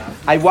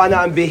I want to,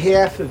 on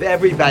behalf of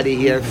everybody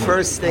here,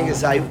 first thing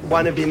is I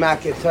want to be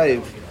Makir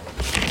Tov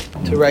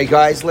to Ray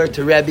Geisler,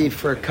 to Rebbe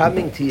for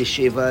coming to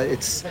Yeshiva.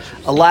 It's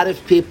a lot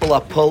of people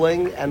are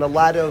pulling and a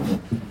lot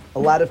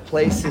of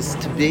places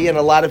to be and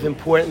a lot of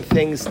important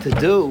things to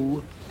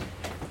do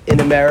in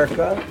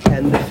America,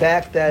 and the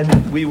fact that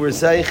we were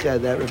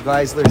Zeicha, that Rav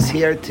Geisler is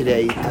here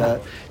today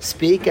to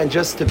speak and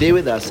just to be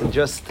with us and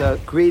just to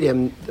greet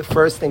him. The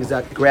first thing is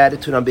that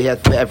gratitude on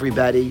behalf of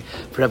everybody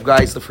for Rav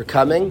Geisler for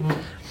coming.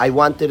 I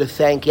wanted to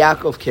thank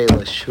Yaakov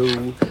Kalish,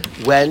 who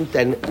went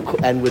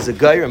and was a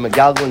Goyer,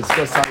 Megalvan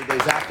Sosai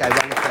Bezaka. I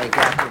want to thank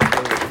Yaakov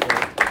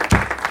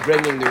Kalish for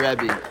bringing the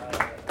Rebbe.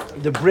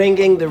 The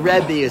bringing the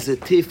Rebbe is a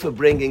tifa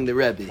bringing the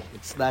Rebbe.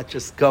 It's not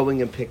just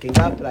going and picking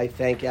up, but I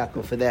thank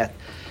Yaakov for that.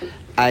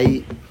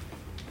 I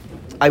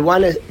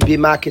want to be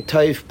Makir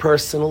Tov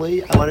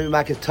personally. I want to be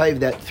Makir Tov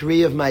that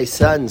 3 of my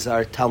sons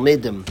are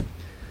Talmidim.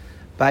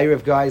 By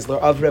Rav Geisler,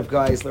 of Rav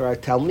Geisler, are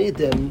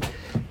Talmidim,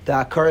 the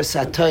Akaras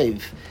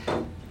HaTov.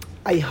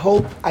 I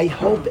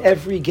hope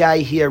every guy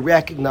here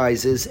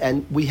recognizes,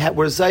 and we're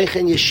Zeich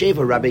in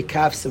Yeshiva, Rabbi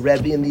Kaf's a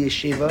Rebbe in the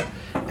Yeshiva,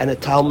 and a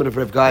Talmud of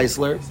Rav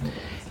Geisler.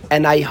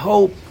 And I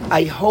hope,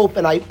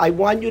 and I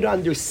want you to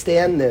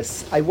understand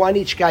this. I want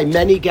each guy,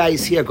 many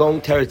guys here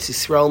going to Eretz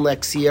Yisrael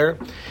next year.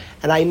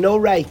 And I know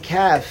Rai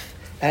Kaf,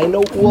 and I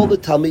know all the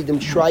Talmidim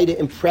try to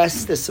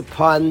impress this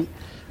upon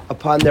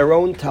their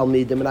own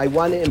Talmidim, and I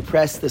want to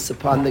impress this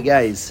upon the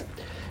guys.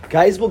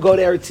 Guys will go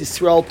to Eretz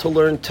Yisrael to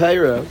learn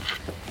Torah,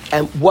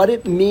 and what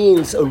it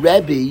means, a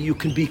Rebbe, you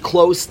can be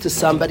close to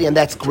somebody, and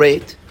that's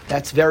great.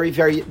 That's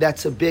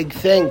that's a big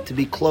thing, to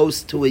be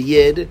close to a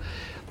Yid,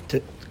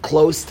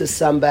 close to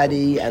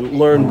somebody and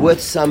learn with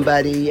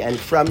somebody and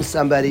from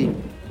somebody.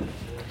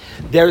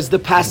 There's the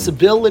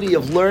possibility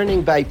of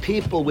learning by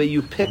people where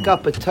you pick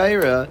up a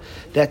Torah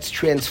that's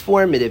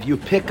transformative. You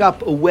pick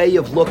up a way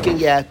of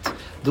looking at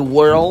the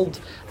world,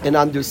 an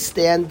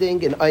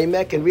understanding, an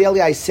oimek, and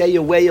really I say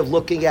a way of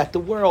looking at the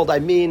world, I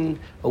mean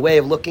a way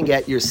of looking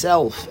at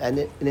yourself, and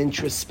an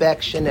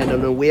introspection and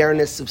an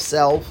awareness of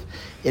self,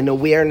 an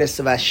awareness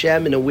of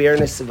Hashem, an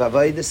awareness of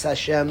Avodas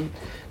Hashem.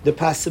 The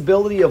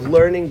possibility of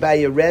learning by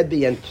a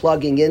Rebbe and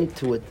plugging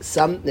into it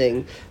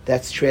something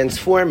that's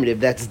transformative,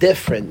 that's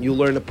different. You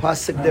learn a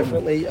pasuk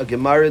differently, a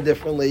Gemara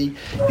differently,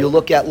 you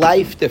look at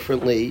life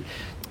differently.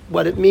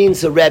 What it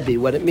means a Rebbe,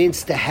 what it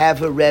means to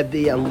have a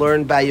Rebbe and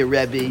learn by a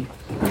Rebbe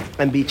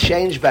and be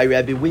changed by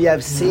Rebbe.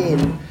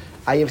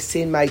 I have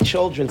seen my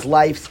children's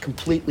lives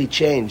completely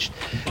changed.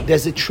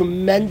 There's a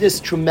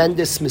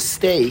tremendous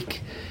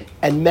mistake,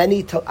 and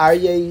many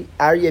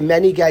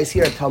guys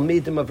here are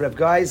Talmidim of Rav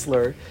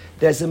Geisler.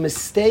 There's a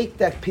mistake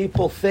that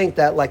people think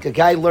that like a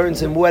guy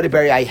learns in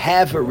Waterbury, I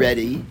have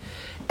already,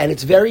 and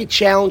it's very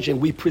challenging.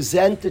 We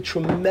present a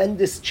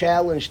tremendous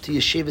challenge to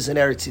yeshivas in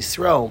Eretz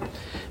Yisrael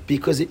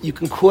because you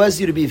can cause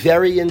you to be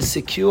very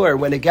insecure.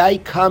 When a guy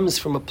comes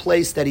from a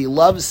place that he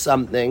loves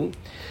something,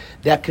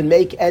 that can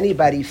make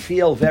anybody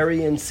feel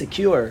very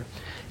insecure.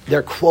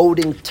 They're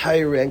quoting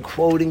Torah and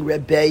quoting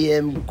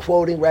Rebbeim,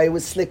 quoting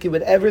Raywas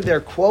whatever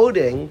they're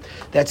quoting,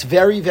 that's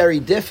very,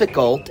 very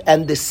difficult.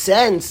 And the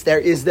sense,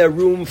 is there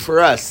room for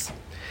us?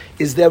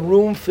 Is there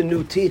room for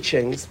new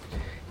teachings?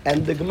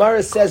 And the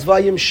Gemara says,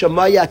 Vayim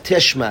Shemaya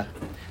Tishma,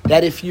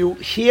 that if you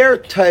hear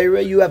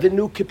Torah, you have a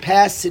new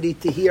capacity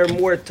to hear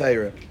more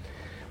Torah.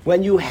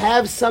 When you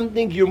have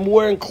something, you're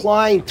more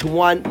inclined to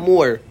want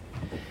more.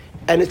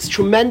 And it's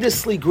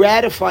tremendously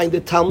gratifying.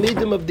 The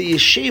Talmidim of the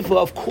Yeshiva,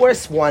 of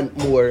course, want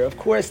more. Of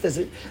course,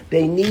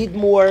 they need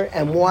more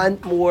and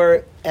want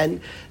more. And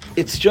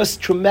it's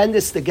just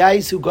tremendous. The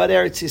guys who got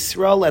Eretz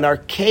Yisrael and are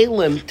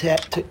Kalim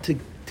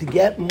to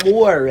get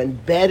more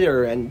and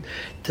better and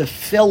to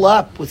fill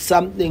up with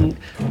something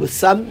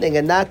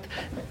and not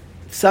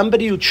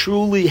somebody who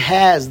truly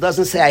has,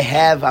 doesn't say, I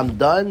have, I'm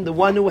done. The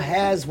one who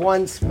has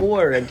wants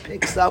more and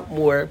picks up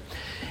more.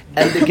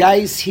 And the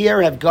guys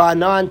here have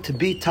gone on to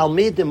be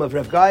Talmidim of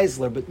Rav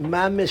Geisler, but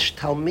Mamish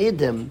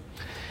Talmidim,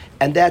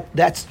 and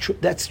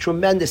that's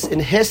tremendous. In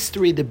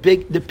history, the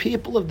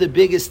people of the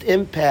biggest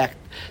impact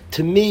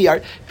to me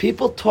are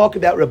people talk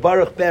about Reb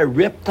Baruch Ber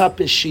ripped up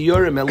his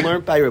shiurim and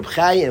learned by Reb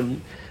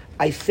Chaim.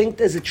 I think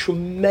there's a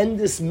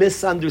tremendous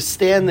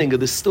misunderstanding of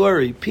the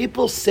story.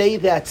 People say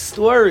that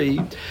story,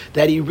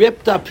 that he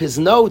ripped up his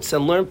notes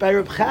and learned by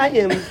Reb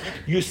Chaim.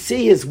 You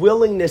see his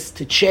willingness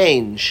to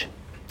change.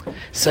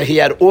 So he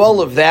had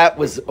all of that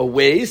was a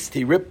waste.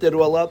 He ripped it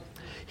all up.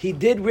 He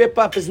did rip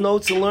up his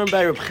notes and learn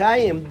by Reb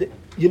Chaim.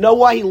 You know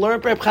why he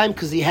learned by Reb Chaim?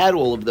 Because he had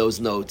all of those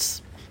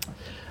notes.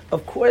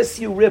 Of course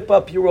you rip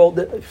up your old,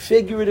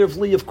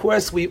 figuratively, of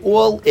course we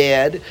all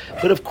add,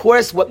 but of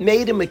course what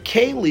made him a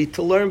Keli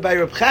to learn by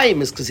Reb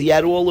Chaim is because he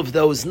had all of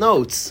those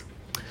notes.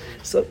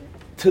 So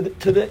to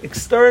the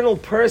external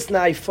person,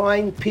 I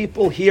find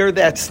people hear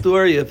that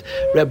story of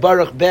Reb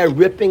Baruch Ber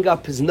ripping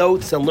up his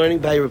notes and learning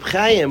by Reb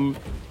Chaim.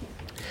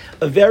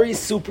 a very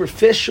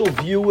superficial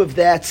view of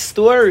that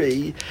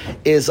story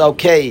is,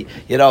 okay,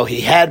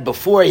 he had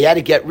before, he had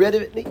to get rid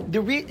of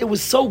it. It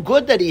was so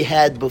good that he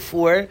had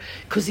before,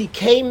 because he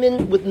came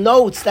in with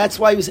notes. That's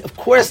why he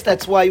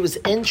was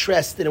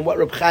interested in what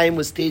Reb Chaim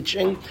was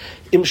teaching.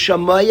 Im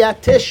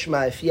Shamaya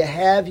Tishma, if you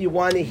have, you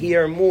want to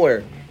hear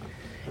more.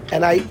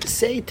 And I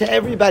say to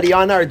everybody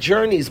on our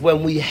journeys,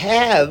 when we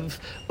have,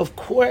 of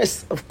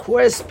course,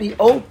 be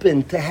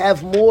open to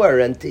have more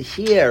and to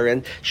hear.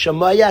 And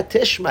Shamaya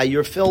Tishma,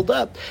 you're filled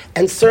up.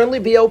 And certainly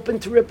be open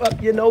to rip up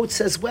your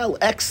notes as well.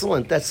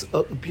 Excellent. That's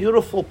a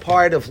beautiful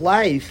part of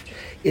life,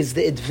 is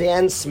the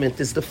advancement,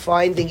 is the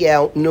finding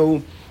out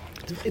new.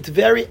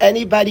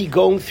 Anybody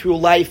going through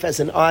life as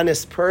an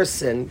honest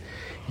person,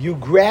 you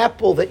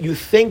grapple that, you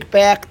think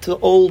back to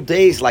old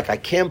days, like, I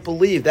can't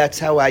believe that's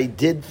how I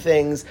did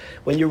things.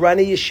 When you run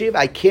a yeshiva,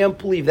 I can't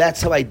believe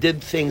that's how I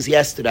did things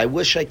yesterday. I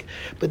wish I could.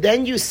 But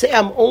then you say,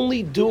 I'm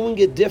only doing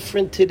it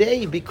different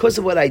today because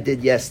of what I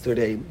did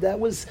yesterday. That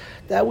was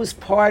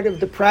part of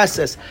the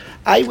process.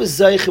 I was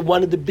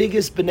one of the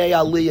biggest B'nai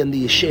Ali in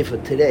the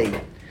yeshiva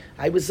today.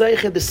 I was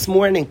zeicha this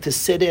morning to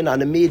sit in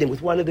on a meeting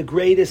with one of the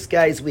greatest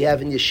guys we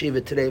have in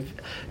yeshiva today,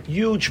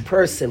 huge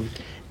person.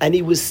 And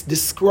he was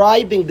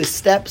describing the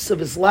steps of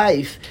his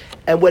life,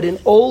 and what in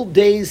old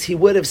days he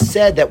would have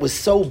said that was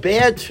so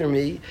bad for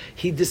me,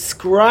 he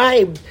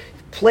described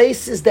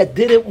places that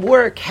didn't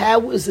work,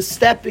 how it was a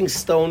stepping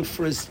stone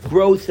for his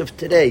growth of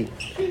today,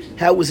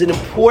 how it was an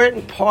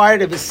important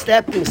part of his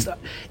stepping stone.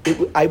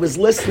 I was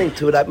listening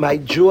to it,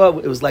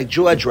 it was like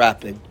jaw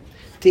dropping.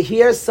 To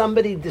hear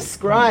somebody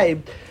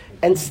describe,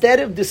 instead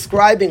of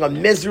describing a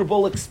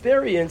miserable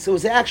experience, it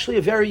was actually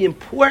a very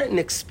important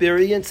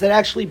experience that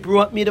actually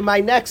brought me to my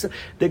next.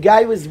 The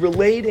guy was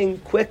relating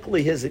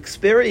quickly his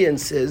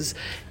experiences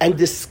and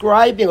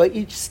describing what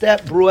each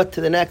step brought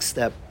to the next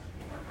step.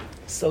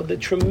 So the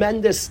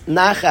tremendous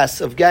nachas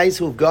of guys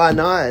who've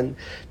gone on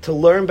to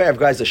learn by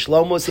guys, the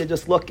Shlomos here,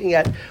 just looking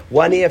at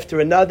one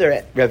after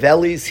another, Rav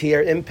Eli's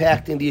here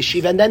impacting the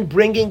yeshiva and then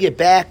bringing it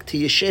back to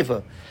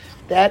yeshiva.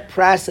 That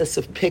process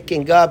of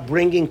picking up,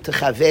 bringing to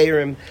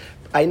Chaverim,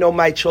 I know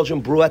my children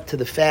brought to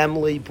the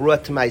family,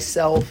 brought to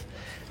myself,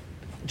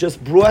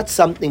 just brought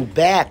something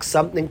back,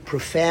 something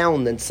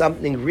profound and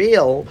something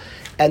real.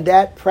 And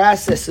that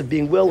process of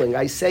being willing,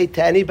 I say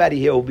to anybody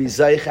here who will be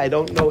Zeich, I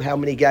don't know how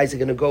many guys are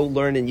going to go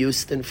learn in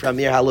Houston from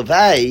here,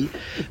 Halavai,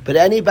 but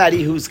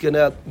anybody who's going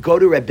to go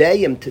to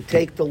Rebbeim to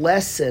take the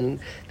lesson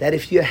that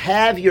if you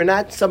have, you're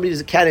not somebody who's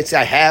a candidate, say,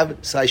 I have,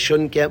 so I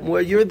shouldn't get more.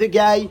 You're the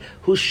guy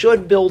who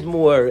should build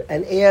more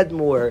and add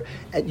more.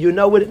 And you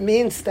know what it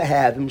means to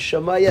have, and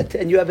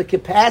you have a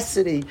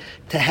capacity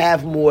to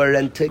have more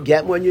and to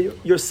get more. And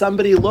you're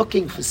somebody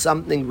looking for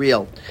something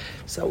real.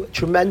 So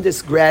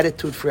tremendous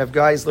gratitude for Rav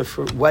Geisler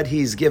for what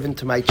he's given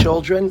to my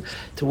children,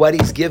 to what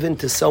he's given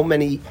to so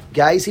many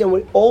guys here, and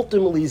what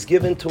ultimately he's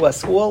given to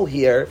us all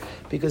here,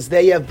 because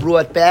they have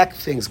brought back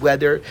things,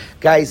 whether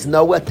guys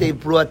know what they've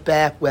brought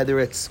back, whether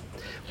it's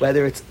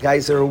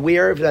guys are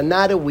aware of it or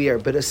not aware,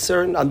 but a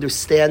certain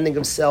understanding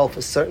of self,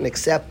 a certain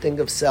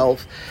accepting of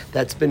self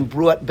that's been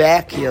brought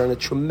back here in a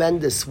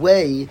tremendous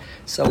way.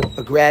 So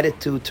a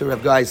gratitude to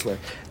Rav Geisler.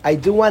 I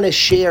do want to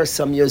share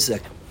some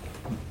music.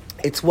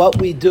 It's what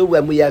we do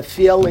when we have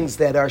feelings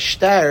that are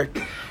stark.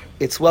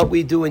 It's what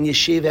we do in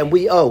yeshiva, and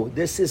we owe.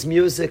 This is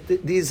music.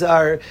 These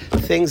are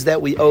things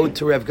that we owe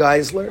to Rav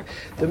Geisler.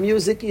 The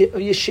music of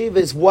yeshiva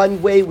is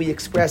one way we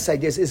express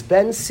ideas. Is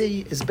Ben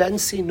C.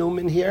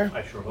 Newman here?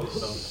 I sure hope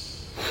so.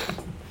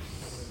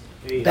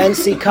 Ben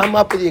C., come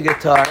up with your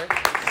guitar.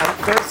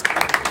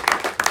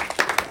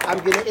 I'm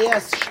going to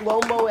ask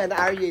Shlomo and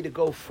Aryeh to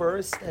go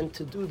first and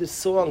to do the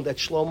song that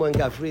Shlomo and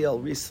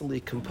Gavriel recently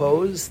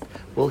composed.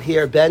 We'll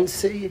hear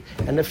Bensi,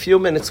 and in a few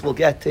minutes we'll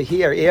get to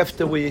hear,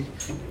 after we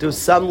do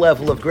some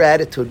level of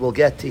gratitude, we'll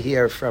get to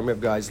hear from Rav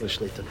Geisler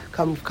Shlita.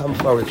 Come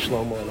forward,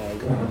 Shlomo and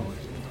Aryeh.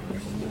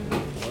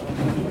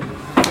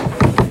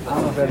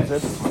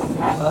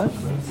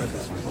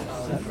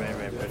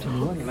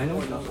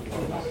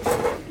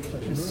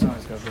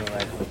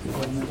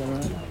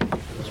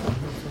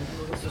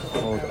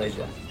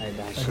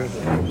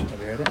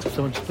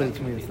 Someone just played it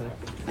to me yesterday.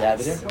 Yeah,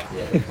 but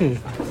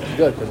it's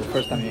good, because the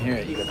first time you hear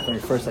it, you got when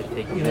you first take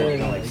it. You got it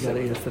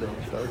yesterday.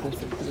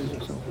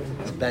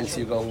 Bensi,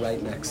 you're going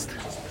right next.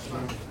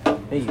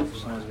 Hey,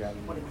 someone's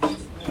grabbing me.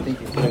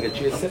 Thank you. Can I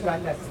get you to sit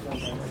right next?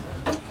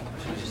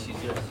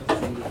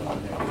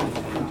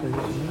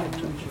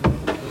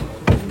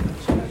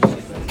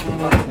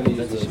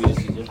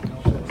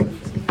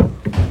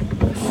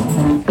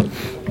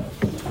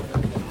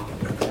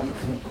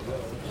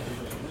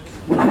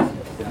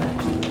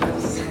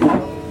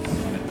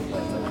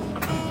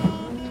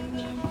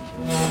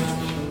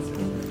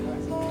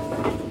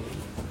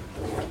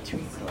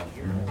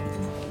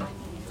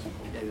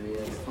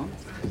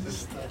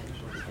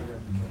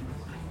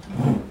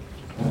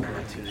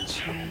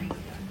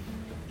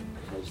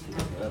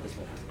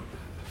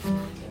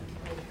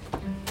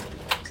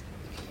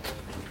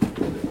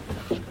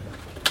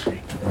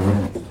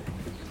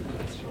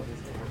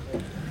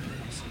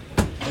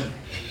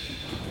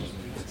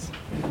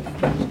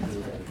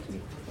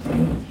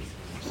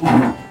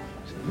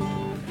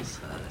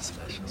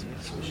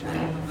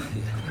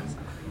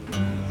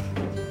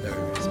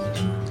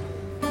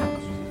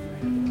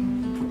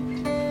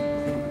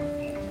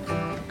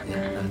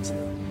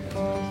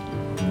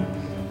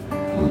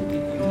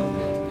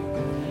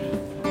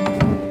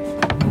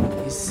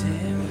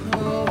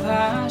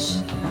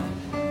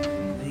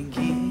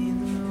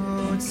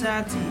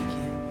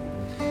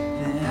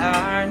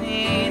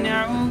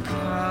 Beharninu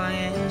kol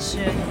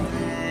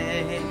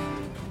Yisrael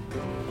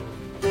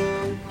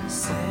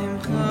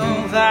Simchu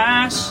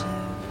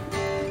v'Hashem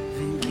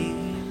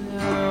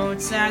v'gilu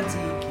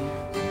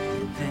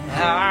tzadikim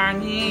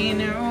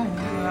Beharninu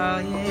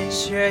kol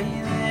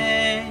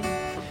Yisrael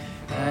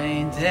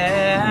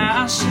Ayidei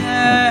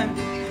Hashem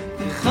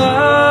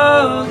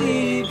b'chol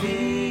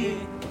libi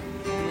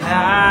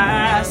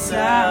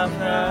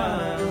Hasavra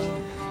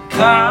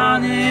kol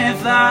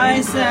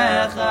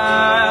niflaisecha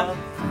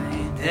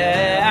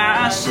Ayidei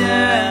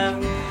Hashem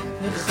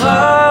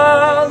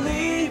b'chol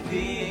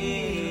libi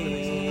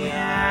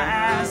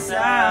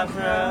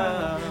Hasavra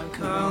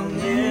kol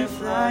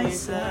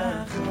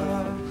niflaisecha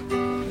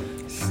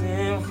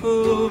Simchu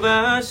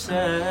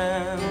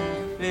v'Hashem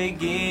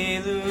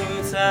v'gilu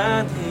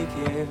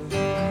tzadikim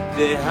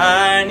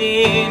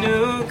Beharninu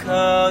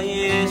kol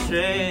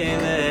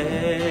Yisrael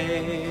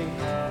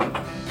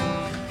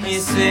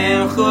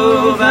Yisimchu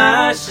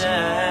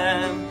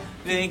v'Hashem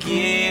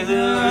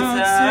v'gilu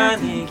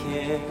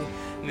tzadikim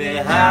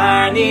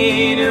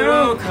Beharninu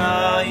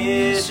kol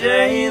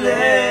Yisrael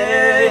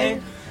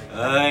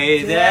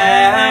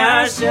Ayidei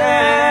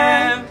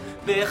Hashem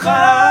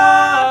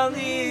b'chol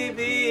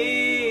libi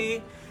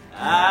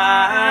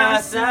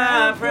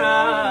Asafra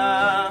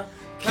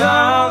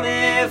kol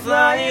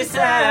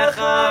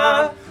niflaisecha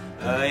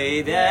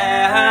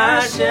Ayidei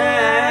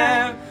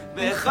Hashem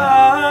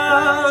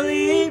b'chol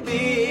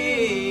libi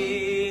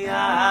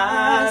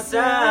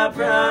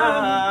Asafra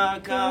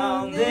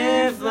kol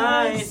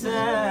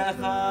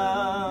niflaisecha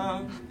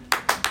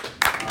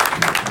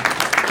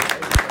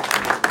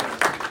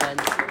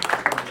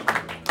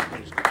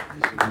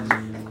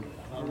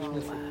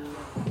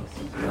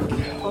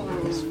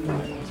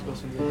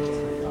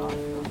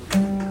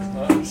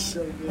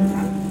So good.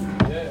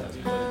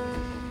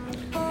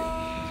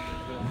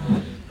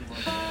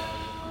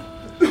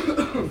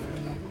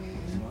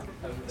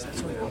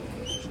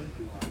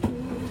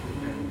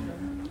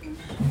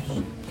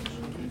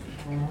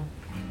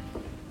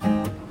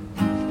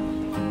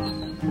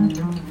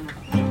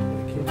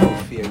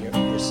 Fear,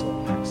 you're so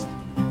next.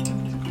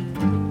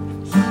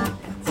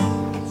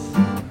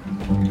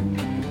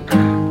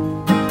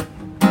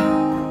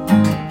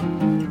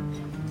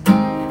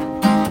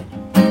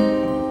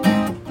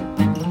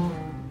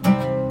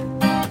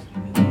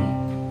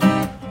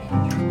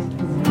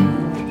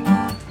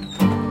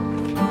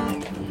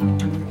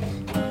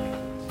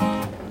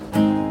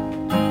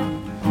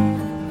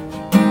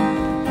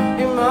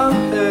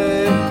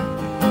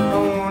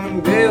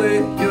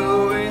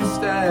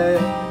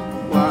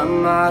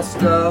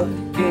 Stuck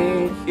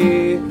in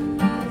here,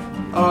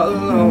 all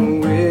alone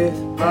with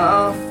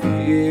my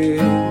fear.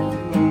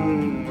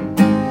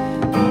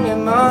 In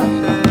my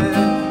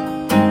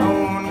head, I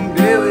wanna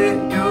be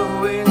with you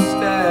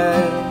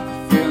instead.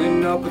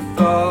 Filling up with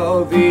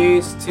all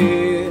these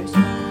tears,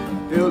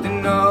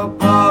 building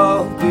up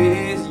all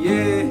these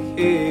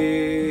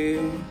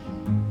years.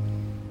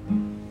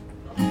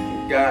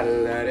 Gotta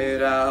let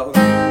it out.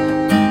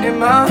 In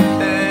my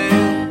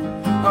head,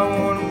 I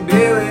wanna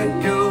be with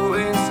you.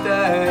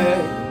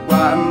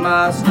 Why am I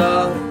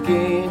stuck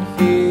in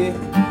here,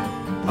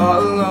 all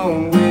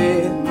alone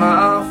with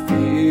my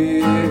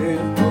fear?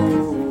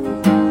 Oh,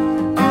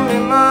 I'm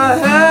in my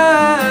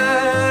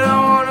head. I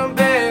wanna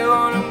be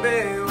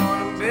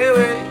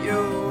with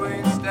you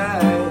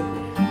instead.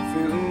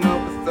 Filling up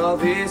with all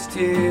this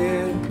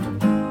tears,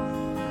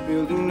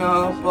 building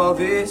up all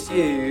this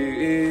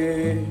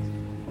year.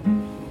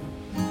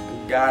 I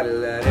gotta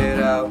let it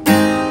out.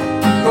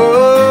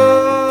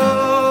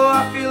 Oh,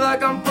 I feel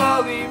like I'm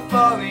falling,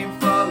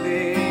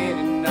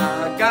 and I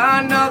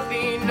got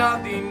nothing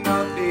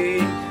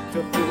to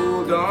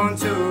hold on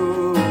to.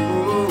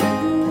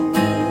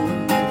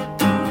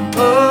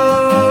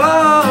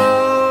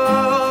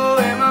 Oh,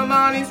 and my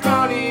mind is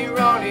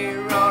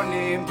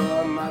running,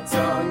 but my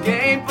tongue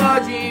ain't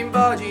budging to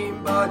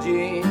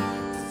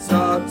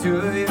talk to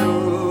you.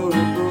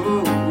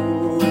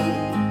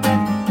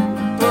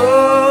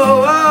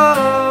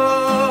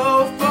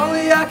 Oh, if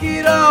only I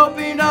could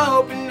open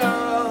up.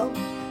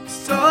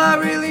 So I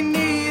really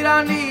need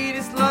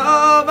is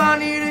love. I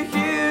need to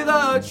hear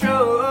the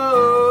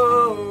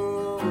truth.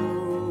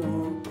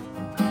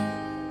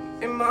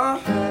 In my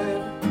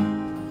head,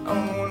 I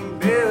wanna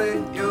be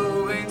with you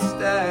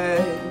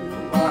instead.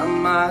 Why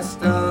am I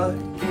stuck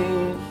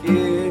in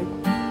here,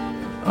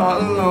 all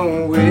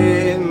alone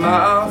with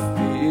my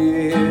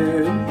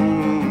fear?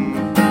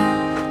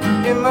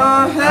 In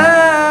my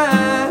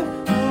head,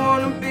 I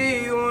wanna be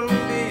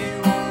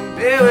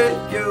with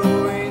you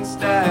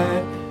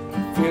instead.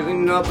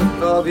 Filling up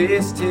with all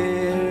this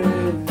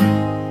tears,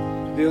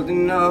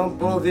 building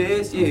up all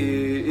this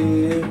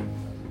year.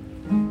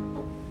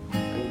 I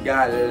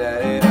gotta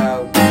let it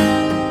out.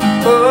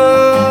 Oh,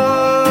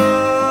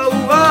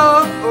 oh,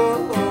 oh, oh,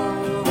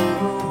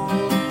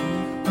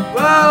 oh,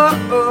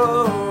 oh, oh, oh,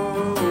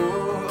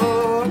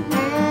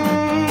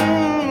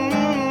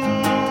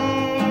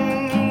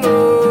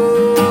 oh.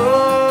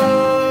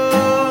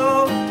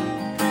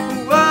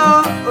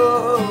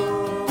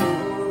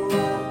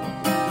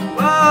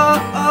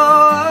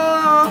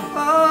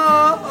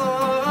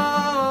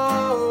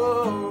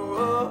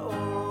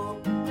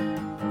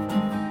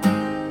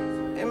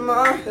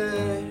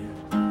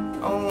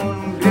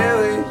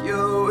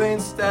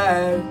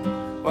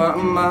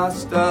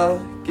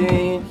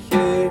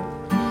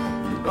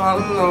 all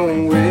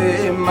alone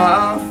with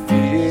my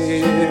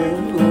fear.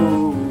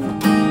 Ooh.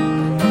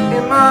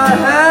 In my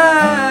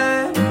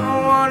head, I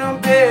wanna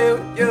be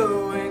with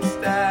you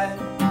instead.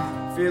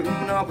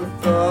 Filling up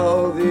with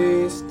all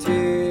these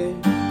tears,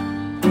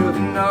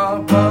 building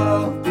up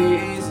all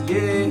these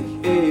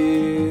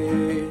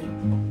years.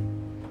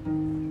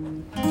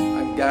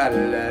 I gotta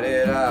let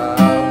it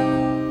out.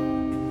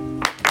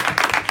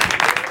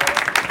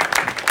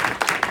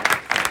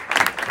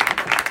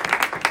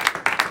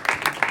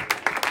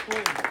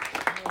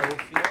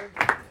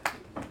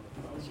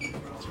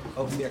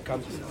 Ophir,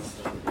 come.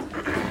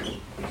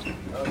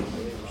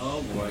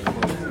 Oh boy.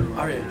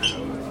 All right.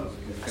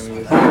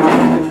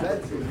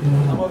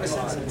 I'm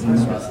oversensitive.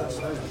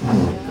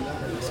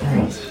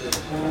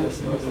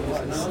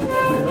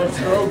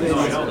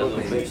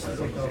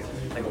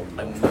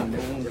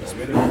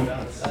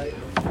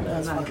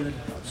 That's not good.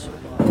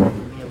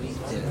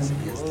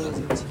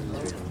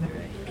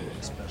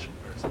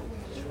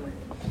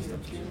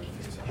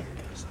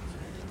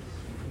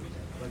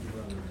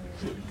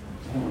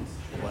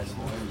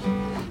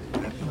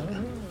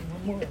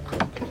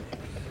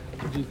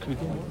 Could we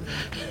get more?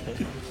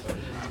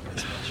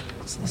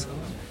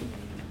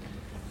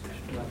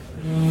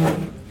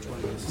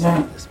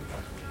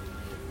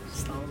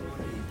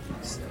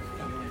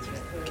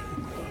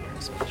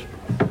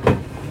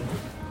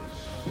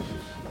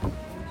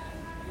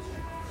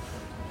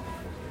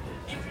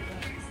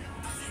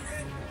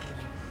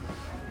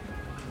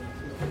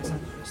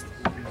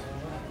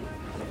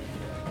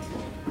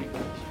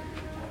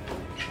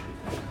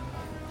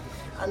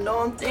 I know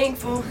I'm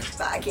thankful,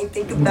 but I can't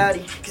think about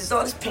it. Cause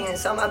all this pain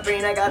is on my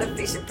brain, I gotta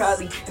face it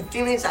proudly. And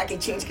feelings I can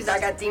change cause I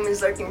got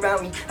demons lurking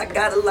around me. I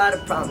got a lot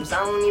of problems,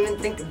 I don't even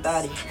think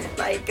about it.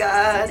 Like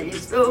God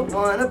is the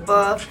one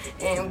above,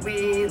 and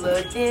we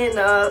looking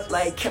up.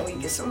 Like, can we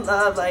get some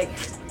love? Like,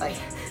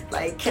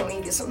 can we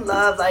get some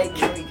love? Like,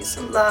 can we get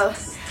some love?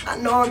 I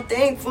know I'm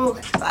thankful,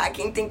 but I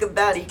can't think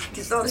about it.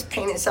 Cause all this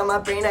pain inside my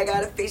brain, I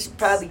gotta face it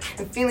proudly.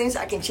 And feelings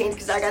I can change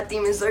cause I got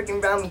demons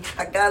lurking around me.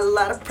 I got a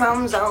lot of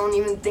problems, I don't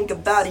even think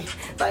about it.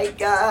 Like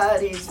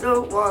God is the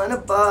one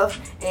above,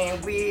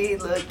 and we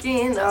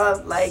looking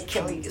up. Like,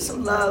 can we get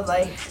some love?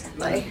 Like,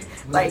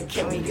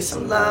 can we get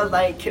some love?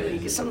 Like, can we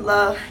get some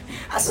love?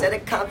 I said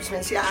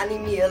accomplishments, yeah, I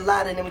need me a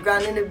lot of them.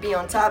 Grinding to be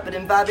on top of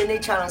them, vibing, they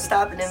trying to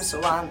stop them.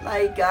 So I'm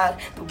like God,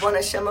 the one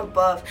I share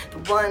above, the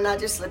one I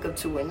just look up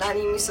to. And I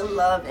need me some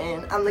love,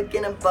 and I'm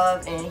looking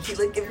above, and he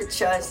looking for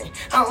trust. And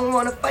I don't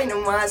wanna fight no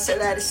more, I said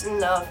that it's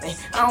enough. And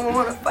I don't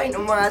wanna fight no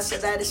more, I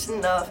said that it's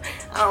enough.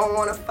 I don't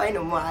wanna fight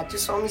no more, I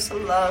just want me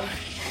some love.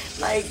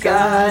 Like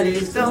God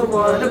is the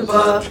one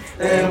above,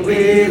 and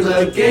we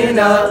looking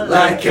up.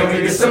 Like, can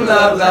we get some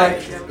love?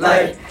 Like,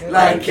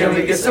 can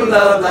we get some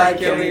love? Like,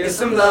 can we get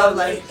some love?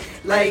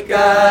 Like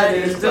God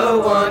is the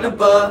one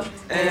above,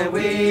 and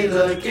we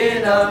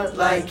looking up.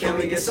 Like, can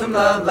we get some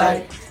love?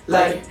 Like,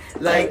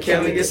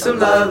 can we get some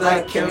love?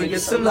 Like, can we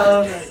get some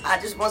love? I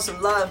just want some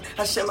love.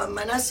 I share my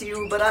mind, I see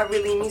you, but I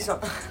really need some,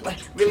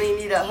 really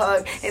need a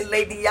hug. And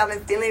lately I've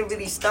been feeling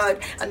really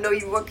stuck. I know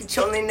you are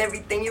controlling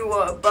everything, you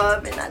are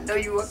above, and I know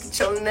you are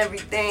controlling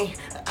everything.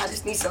 I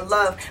just need some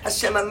love. I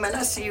share my mind,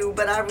 I see you,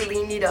 but I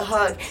really need a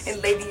hug. And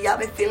lately I've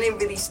been feeling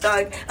really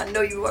stuck. I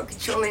know you are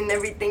controlling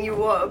everything,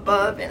 you are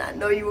above, and I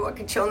know you are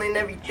controlling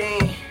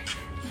everything.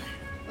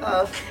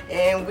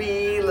 And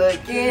we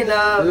looking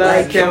up.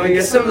 Like, can we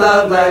get some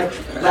love?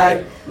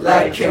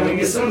 Like, can we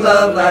get some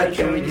love? Like,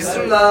 can we get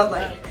some love?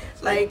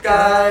 Like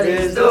God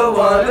is the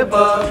one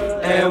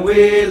above, and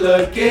we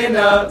looking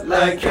up.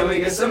 Like, can we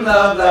get some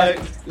love? Like,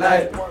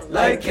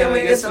 can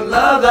we get some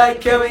love?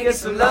 Like, can we get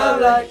some love?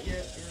 Like.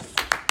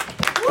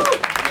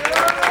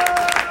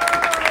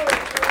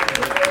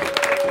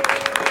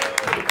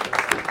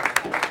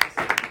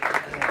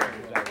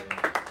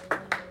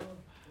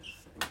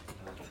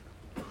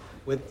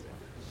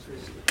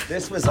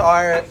 This was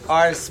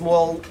our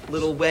small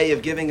little way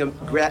of giving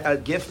a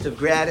gift of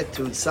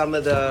gratitude. Some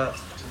of the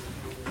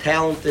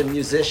talented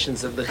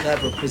musicians of the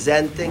Chevra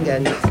presenting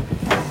and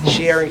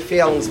sharing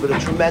feelings with a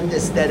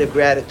tremendous debt of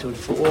gratitude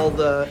for all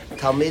the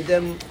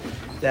Talmidim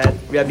that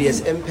Rebbe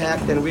has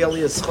impacted, and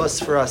really a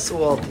schus for us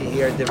all to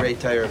hear the Divrei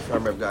Torah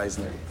from Reb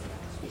Geisler.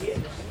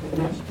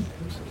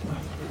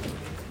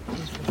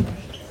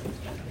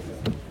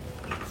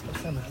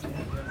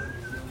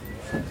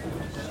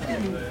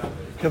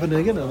 Kevin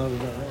Hagen? No.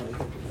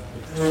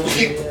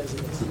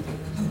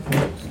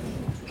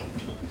 Yeah?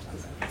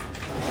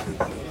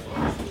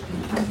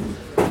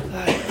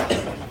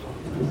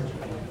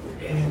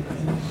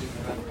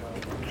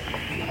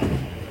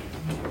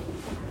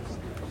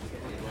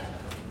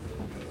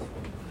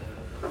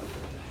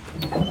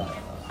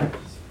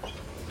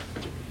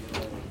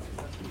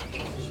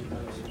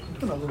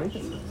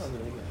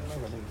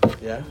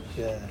 Yeah.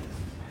 Yeah.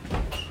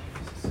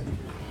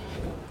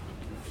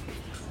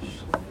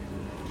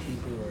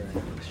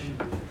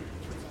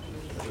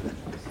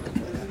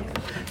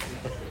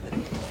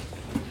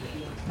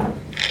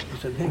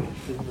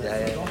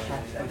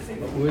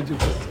 Where'd you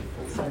put it?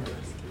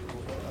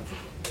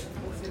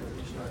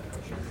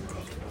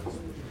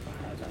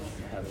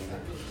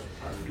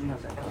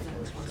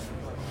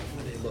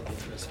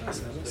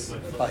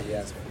 Oh,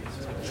 yeah.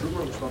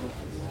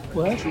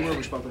 What?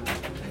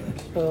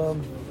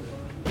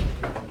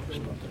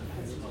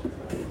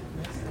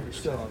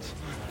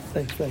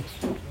 Thanks.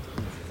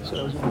 So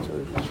I was going to show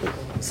you the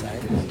stickle. Sorry.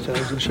 So I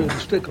was going to show you the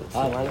stickle. Oh,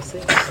 I want to see.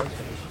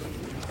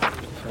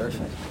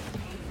 Perfect.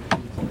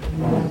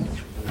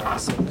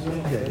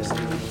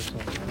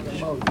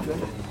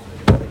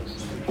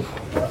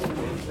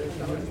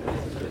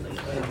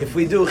 If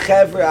we do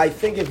Chevra, I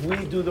think if we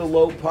do the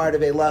low part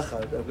of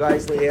Eilacha, the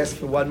guys asked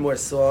for one more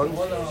song.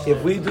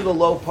 If we do the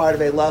low part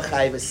of Eilacha,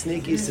 I have a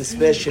sneaky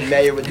suspicion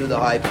Meir would do the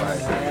high part.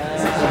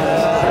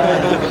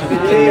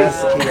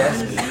 Yes.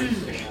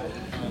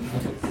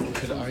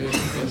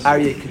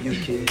 Arya, could you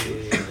key?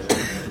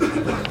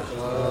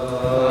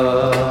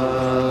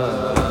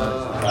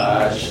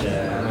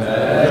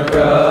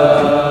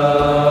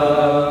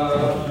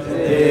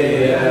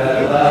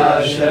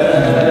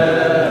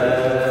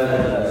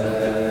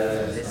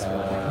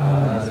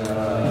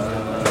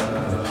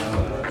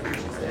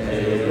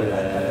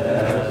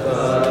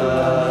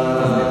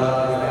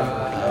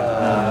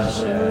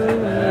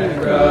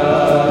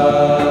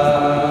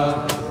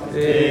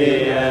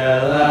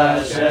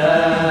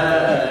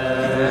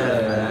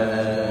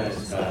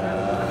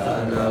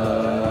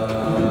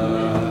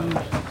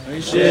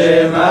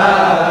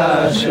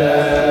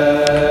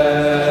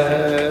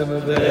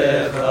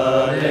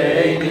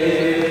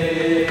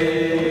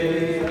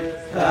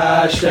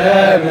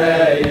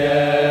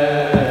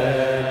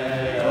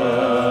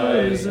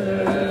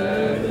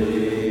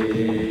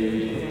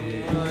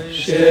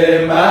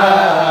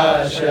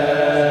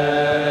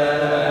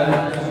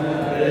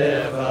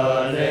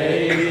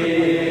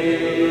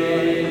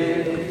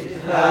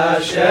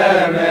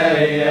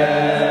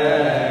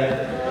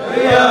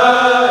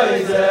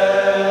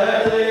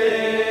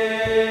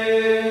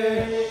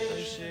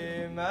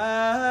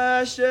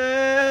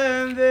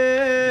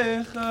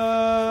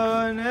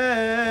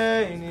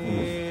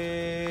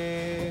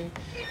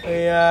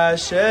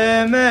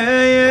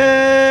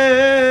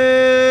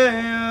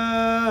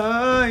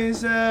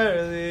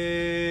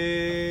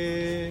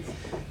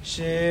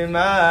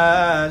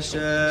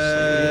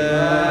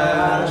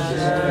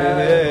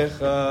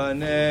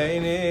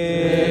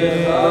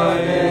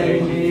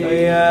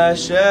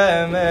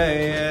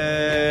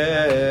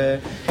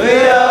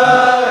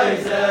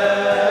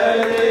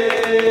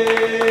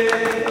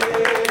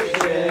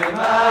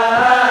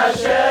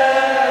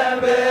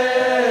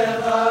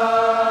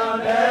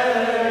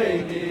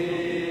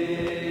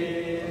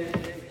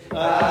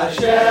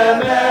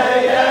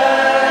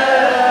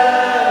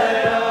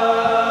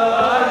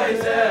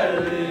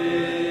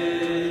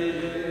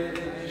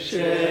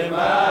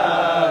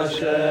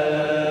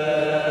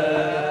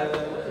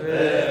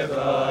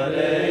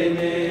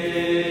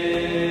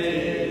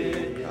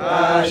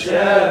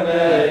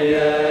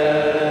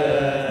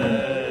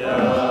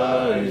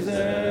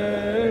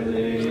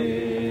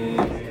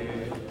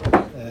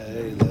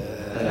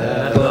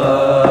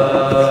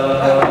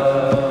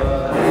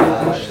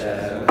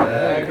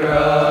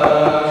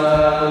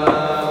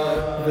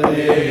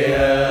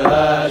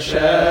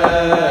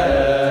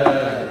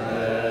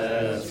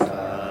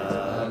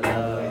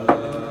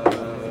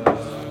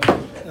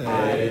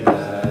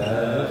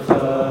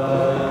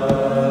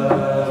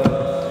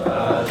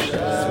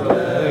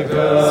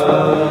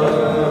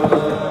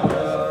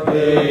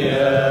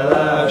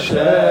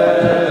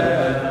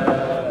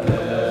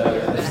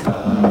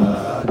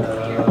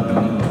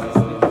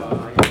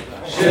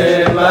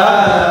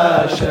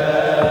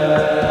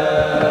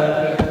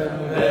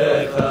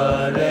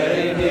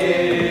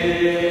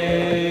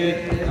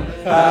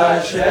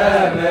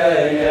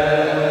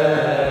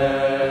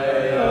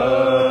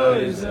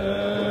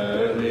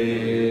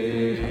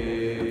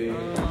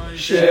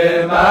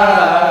 Shema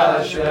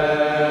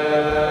Hashem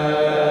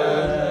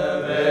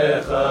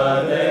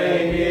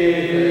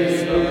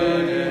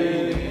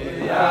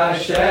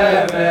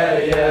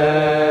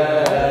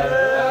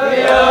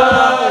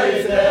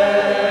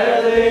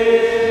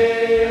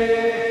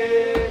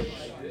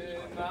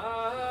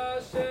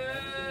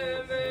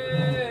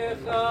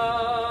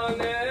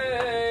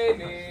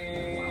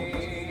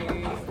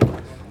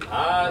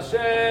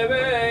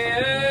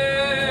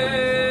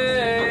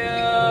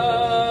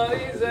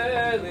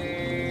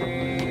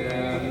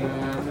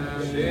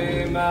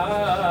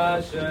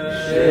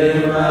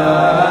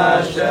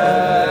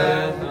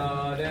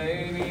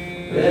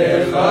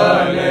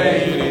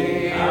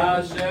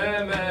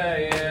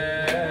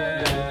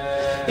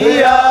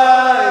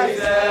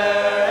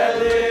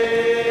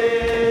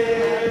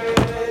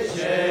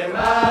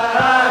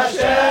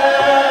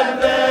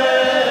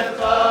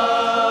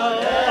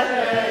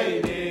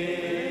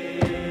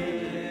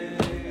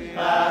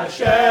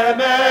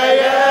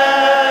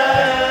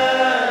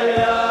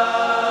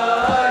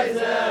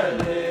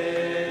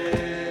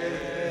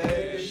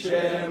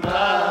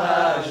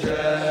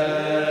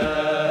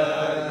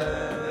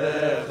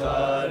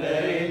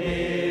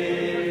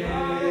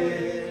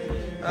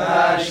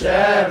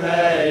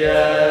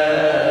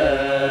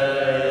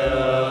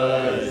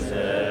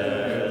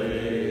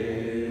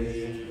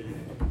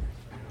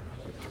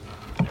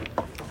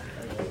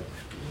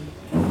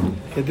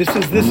This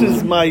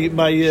is my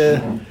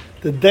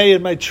the day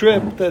in my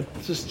trip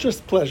that's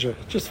just pleasure,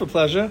 just for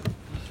pleasure.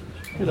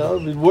 You know,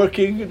 I've been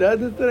working.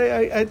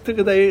 Today I took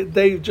a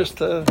day just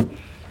to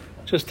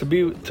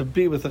be with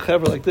the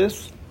chaver like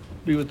this,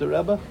 be with the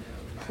Rebbe a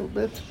little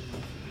bit.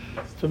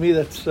 To me,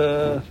 that's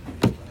the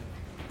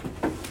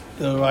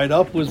ride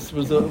up was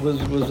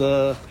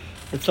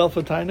itself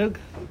a tainug,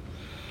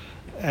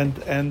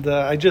 and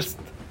I just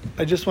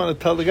want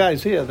to tell the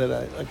guys here that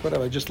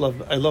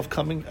I love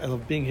coming. I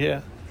love being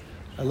here.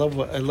 I love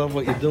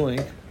what you're doing.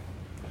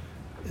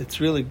 It's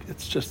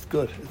just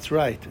good. It's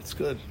right. It's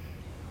good.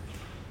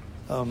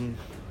 Hashem,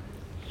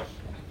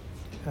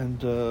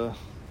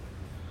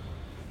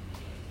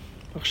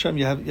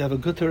 you have a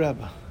good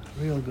Rebbe,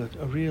 real good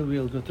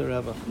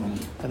Rebbe.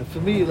 And for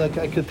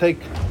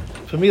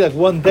me,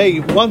 one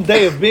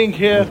day of being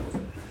here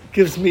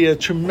gives me a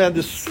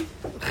tremendous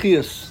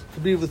chiyus to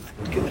be with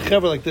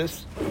chaver like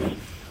this.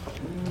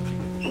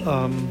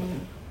 I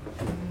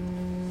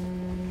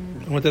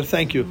wanted to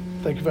thank you.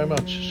 Thank you very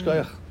much.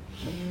 Shkoyach.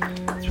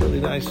 It's really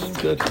nice. It's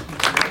good.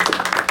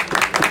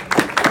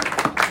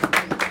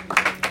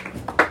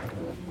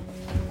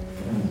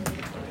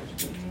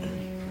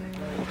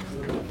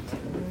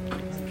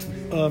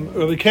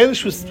 Rabbi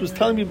Kalish was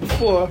telling me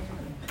before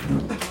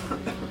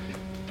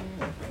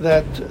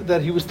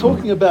that he was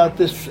talking about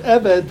this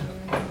Eved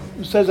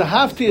who says,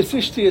 "Ahavti es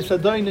ishti es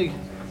adoini,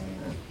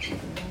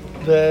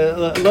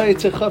 lo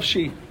yitzeh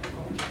chavshi,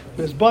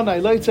 v'ezbonai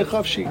lo yitzeh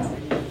chavshi."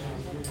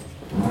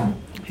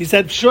 He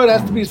said, "Sure, it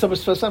has to be some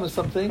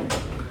something,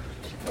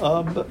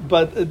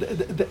 but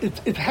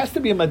it has to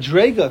be a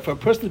madrega for a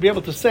person to be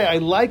able to say, I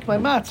like my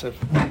matzav.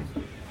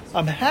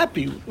 I'm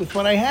happy with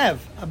what I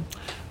have.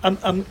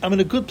 I'm in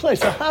a good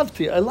place.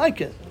 Ahavti, I like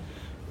it.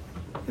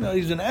 You know,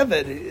 he's an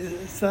Eved.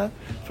 It's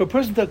for a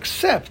person to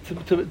accept,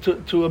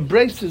 to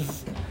embrace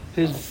his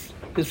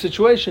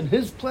situation,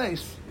 his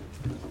place,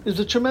 is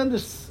a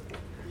tremendous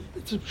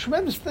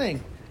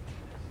thing.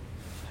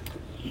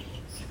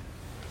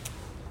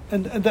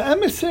 And the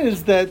emes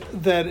is that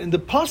in the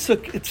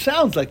pasuk it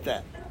sounds like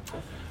that,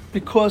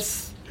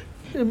 because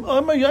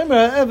Omer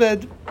Yomer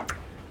Eved,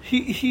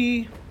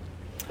 he's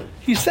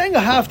saying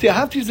Ahavti.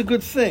 Ahavti is a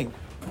good thing.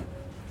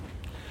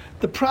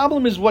 The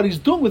problem is what he's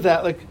doing with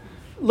that. Like,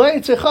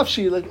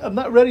 I'm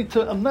not ready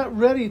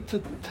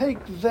to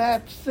take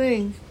that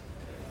thing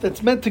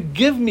that's meant to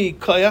give me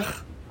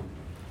koyach,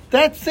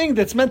 that thing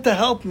that's meant to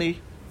help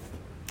me.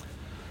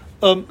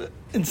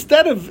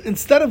 Instead of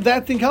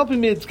that thing helping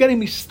me, it's getting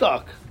me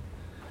stuck.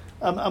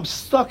 I'm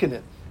stuck in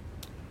it.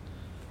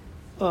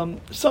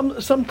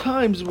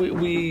 Sometimes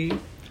we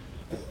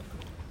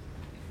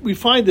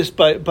find this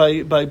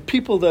by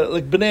people that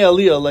like Bnei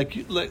Aliyah,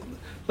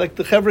 like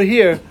the Chevra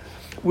here,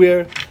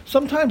 where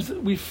sometimes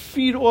we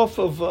feed off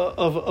of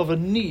a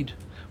need.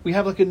 We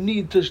have like a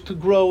need to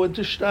grow and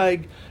to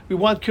steig. We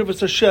want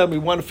Kirvas Hashem. We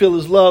want to feel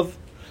His love,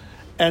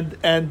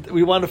 and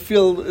we want to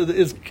feel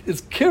His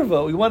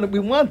kirva. We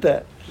want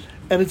that,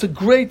 and it's a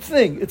great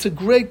thing. It's a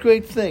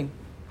great thing.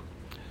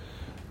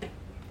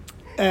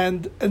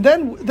 And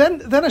then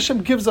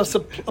Hashem gives us a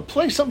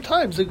place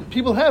sometimes that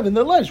people have in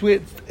their lives where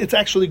it's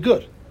actually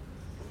good.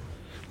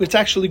 It's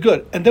actually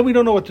good, and then we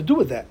don't know what to do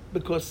with that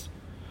because,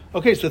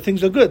 okay, so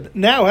things are good.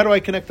 Now, how do I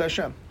connect to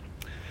Hashem?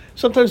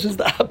 Sometimes it's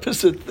the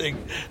opposite thing.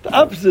 The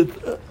opposite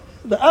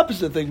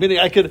thing. Meaning,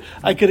 I could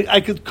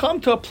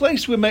come to a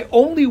place where my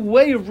only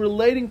way of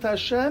relating to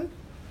Hashem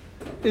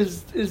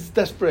is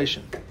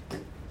desperation.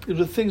 If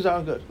the things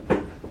aren't good.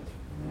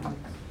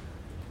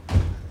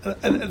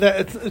 And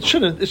that it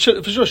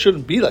for sure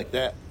shouldn't be like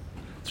that.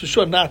 It's for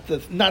sure not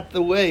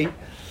the way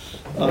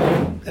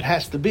it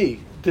has to be.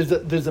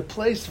 There's a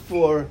place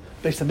for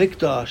Beis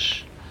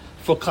Hamikdash,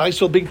 for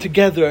Klal being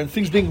together and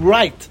things being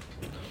right,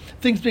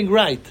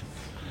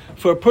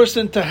 for a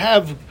person to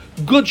have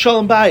good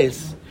shalom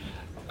bayis,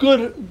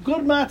 good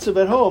matzav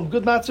at home,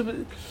 good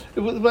matzav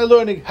by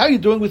learning. How are you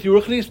doing with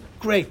your ruchnis?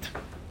 Great.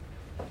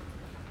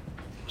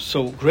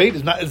 So great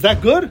is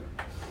that good?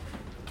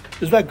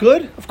 Is that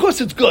good? Of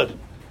course it's good.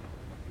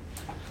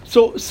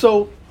 So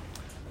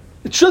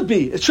it should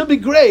be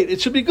great.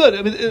 It should be good.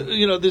 I mean,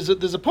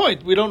 there's a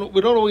point. We don't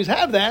always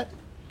have that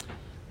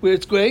where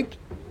it's great,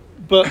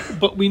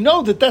 but we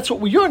know that that's what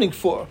we're yearning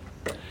for.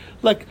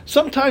 Like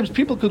sometimes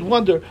people could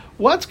wonder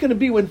what's going to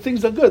be when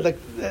things are good. Like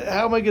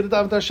how am I going to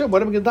daven to Hashem?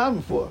 What am I going to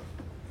daven for?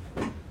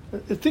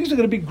 If things are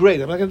going to be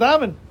great, I'm not going to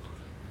daven.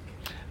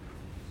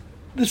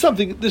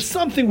 There's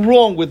something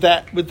wrong with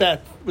that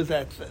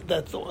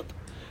thought,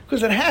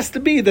 because it has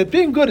to be that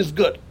being good is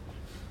good.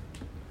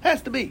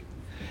 Has to be.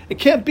 It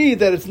can't be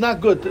that it's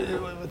not good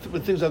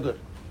when things are good.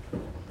 It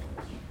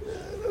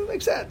doesn't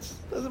make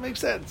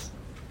sense.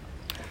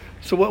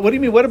 So what do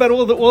you mean? What about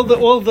all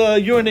the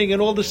yearning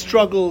and all the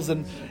struggles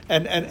and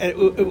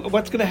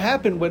what's going to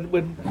happen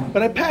when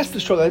I passed the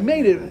struggle? I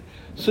made it.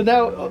 So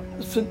now,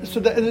 is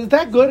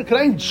that good? Can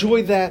I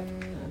enjoy that?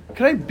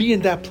 Can I be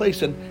in that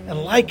place and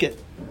like it?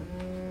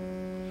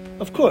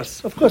 Of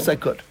course I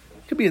could. I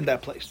could be in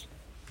that place.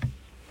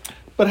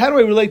 But how do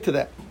I relate to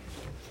that?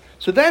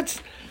 So that's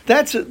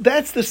That's the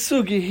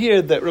sugi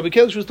here that Rabbi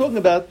Kalish was talking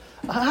about.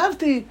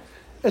 Ahavti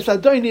es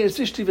Adoni es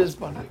ishti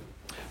v'ezbani.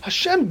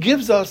 Hashem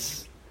gives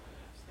us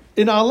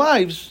in our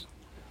lives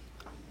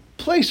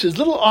places,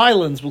 little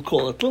islands, we'll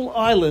call it, little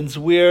islands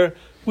where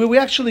we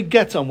actually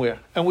get somewhere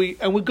and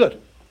we're good.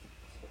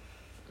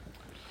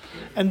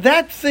 And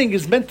that thing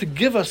is meant to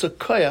give us a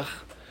koyach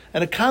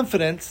and a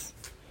confidence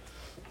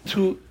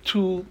to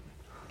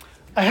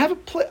I have a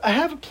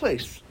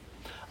place.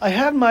 I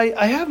have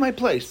my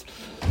place.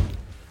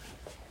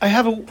 I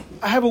have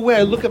a way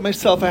I look at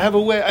myself. I have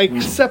a way I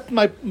accept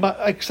I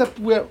accept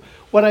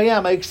what I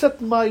am. I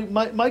accept my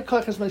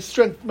koyach, my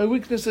strength, my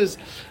weaknesses,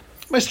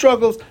 my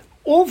struggles,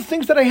 all the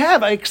things that I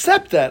have. I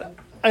accept that.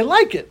 I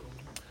like it.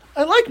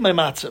 I like my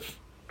matzav.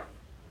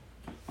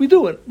 We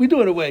do it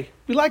in a way.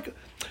 We like,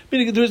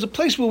 meaning there's a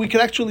place where we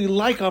can actually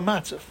like our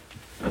matzav.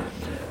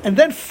 And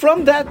then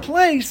from that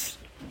place,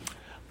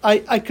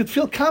 I could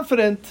feel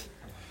confident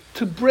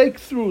to break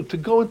through, to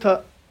go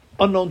into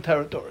unknown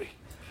territory,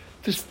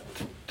 to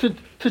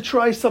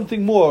try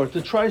something more,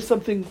 to try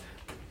something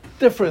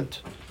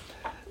different.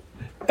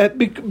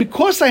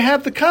 Because I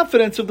have the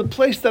confidence of the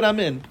place that I'm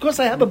in, because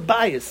I have a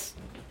bias,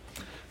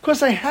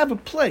 because I have a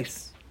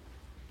place.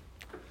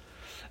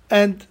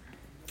 And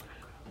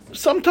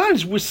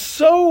sometimes we're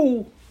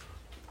so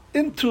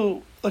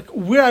into like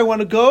where I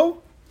want to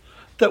go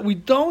that we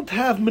don't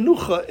have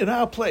menucha in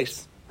our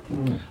place.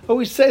 I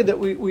always say that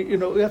we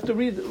have to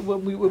read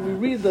when we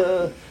read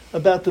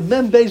about the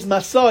Membeis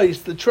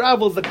Masais, the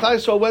travels that Klal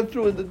Yisrael went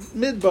through in the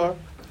Midbar.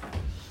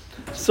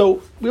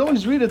 So we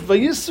always read it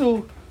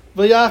Vayisu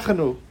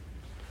Vayachanu.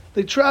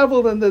 They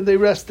traveled and then they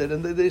rested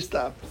and then they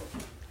stopped.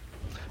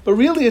 But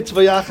really, it's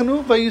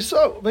Vayachanu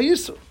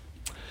Vayisu.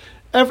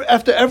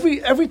 After every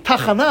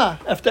tachana,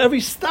 after every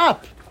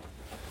stop,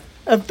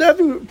 after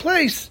every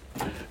place,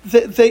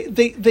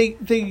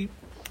 they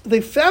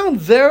found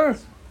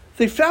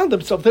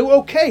themselves. They were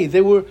okay.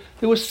 They were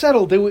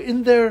settled. They were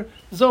in their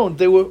zone.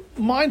 They were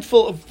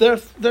mindful of their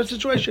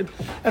situation.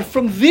 And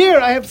from there,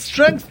 I have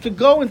strength to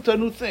go into a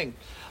new thing.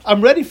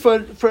 I'm ready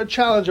for a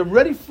challenge. I'm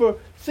ready for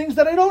things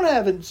that I don't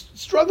have and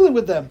struggling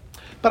with them.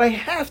 But I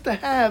have to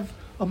have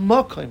a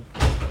makom.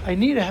 I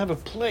need to have a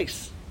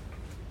place.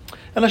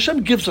 And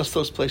Hashem gives us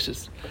those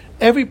places.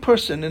 Every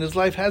person in his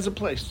life has a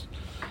place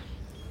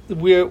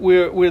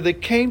where they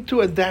came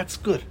to, and that's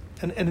good.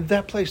 And in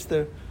that place,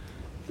 they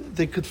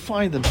could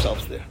find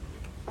themselves there,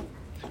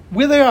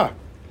 where they are,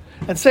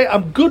 and say,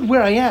 I'm good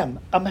where I am.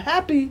 I'm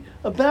happy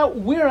about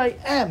where I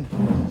am.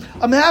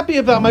 I'm happy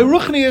about my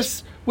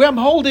ruchnius, where I'm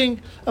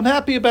holding. I'm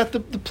happy about the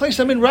place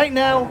I'm in right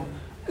now.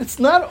 It's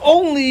not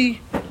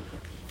only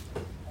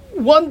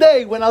one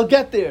day when I'll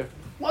get there.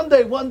 One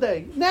day.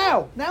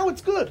 Now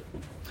it's good.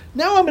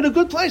 Now I'm in a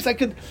good place. I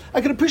could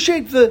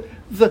appreciate the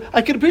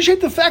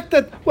fact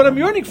that what I'm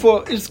yearning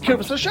for is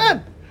Kirvas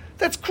Hashem.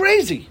 That's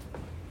crazy.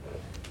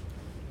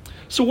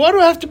 So why do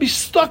I have to be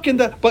stuck in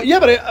that? But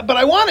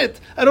I want it.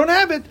 I don't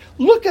have it.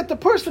 Look at the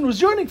person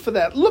who's yearning for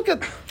that. Look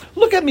at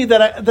me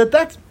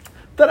that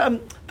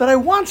I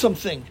want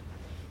something.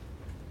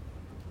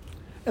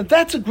 And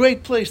that's a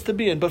great place to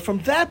be in. But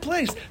from that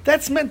place,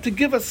 that's meant to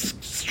give us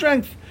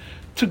strength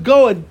to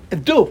go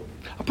and do.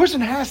 A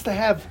person has to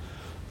have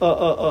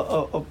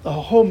a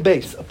home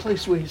base, a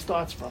place where he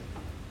starts from.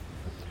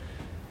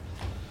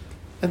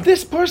 And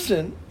this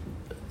person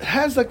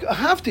has like a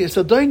hafti, a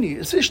sadoni,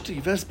 a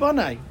sishti,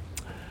 vesbanai.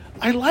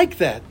 I like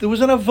that. There was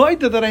an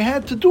avodah that I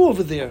had to do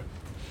over there.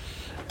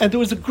 And there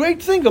was a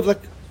great thing of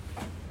like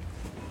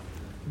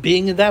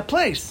being in that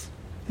place.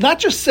 Not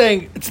just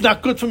saying, it's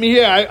not good for me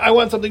here, I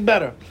want something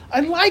better.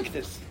 I like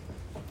this.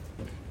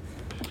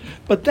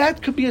 But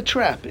that could be a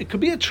trap. It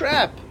could be a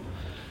trap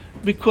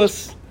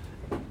because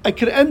I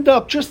could end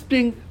up just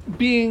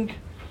being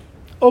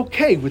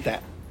okay with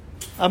that.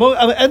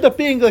 I end up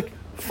being like,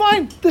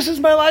 fine, this is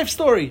my life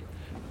story.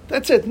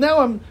 That's it.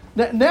 Now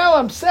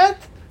I'm set.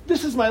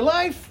 This is my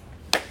life,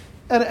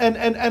 and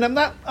I'm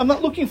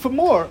not looking for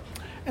more.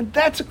 And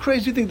that's a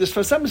crazy thing. The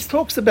Sfas Emes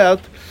talks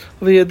about.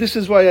 This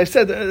is why I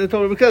said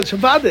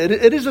Shabbat.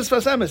 It is a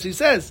Sfas Emes. He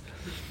says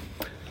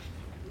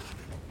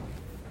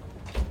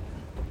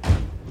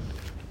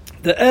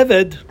the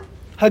Eved.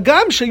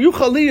 Hagam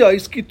sheyuchal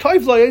liyos ki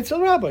toiv lo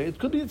yetzel rabbi. It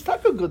could be it's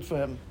taka good for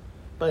him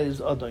by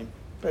his adon.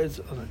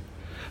 V'yochal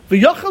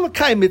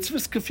l'kayim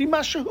mitzvahs kafi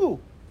mashahu.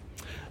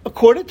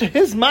 According to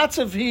his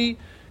matzav, he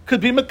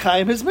could be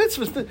makayim his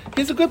mitzvahs.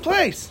 He's a good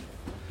place.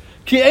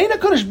 Ki eina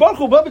kodesh baruch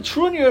hu ba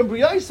b'trunya and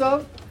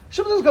b'yaisav.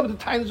 Hashem doesn't come to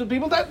times with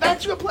people.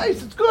 That's your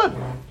place. It's good.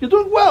 You're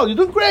doing well. You're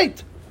doing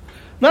great.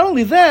 Not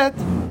only that,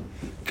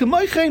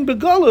 k'maychein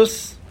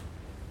begalus.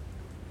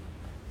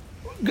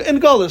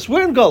 In Gullus,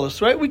 we're in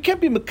Gullus, right? We can't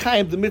be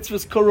Mekayim, the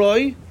mitzvahs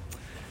koroi.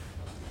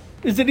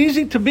 Is it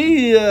easy to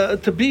be a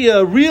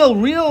real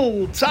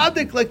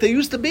tzaddik like they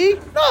used to be?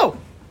 No.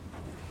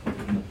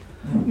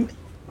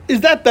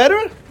 Is that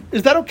better?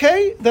 Is that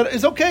okay? That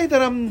is okay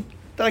that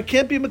I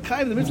can't be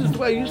Mekayim, the mitzvahs the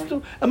way I used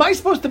to? Am I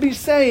supposed to be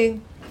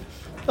saying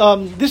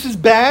this is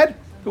bad?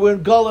 We're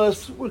in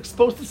Gullus. We're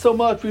exposed to so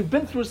much. We've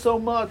been through so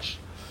much.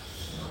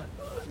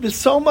 there's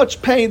so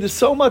much pain, there's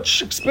so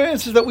much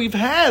experiences that we've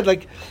had,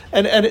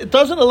 and it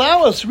doesn't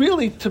allow us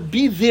really to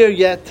be there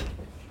yet.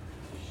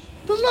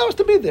 It doesn't allow us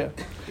to be there.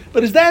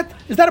 But is that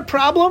a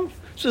problem?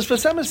 So as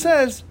Fasema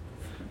says,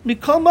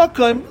 Mikol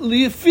Makom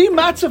lifi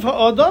matzav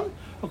ha'adam,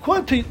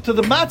 according to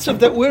the matzav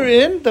that we're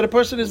in, that a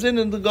person is in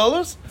the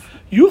Golos,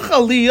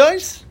 yuchal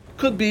liyos,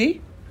 could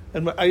be,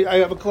 and I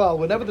have a klal,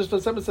 whenever the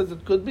Fasema says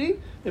it could be,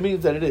 it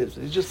means that it is.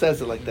 He just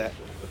says it like that.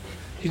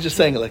 He's just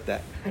saying it like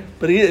that.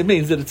 But it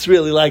means that it's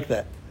really like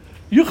that.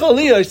 Yuchal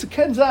liyos,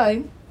 Ken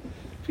Zayin,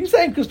 he's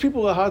saying because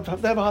people have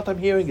a hard time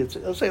hearing it,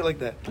 so I'll say it like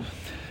that.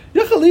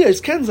 Yuchal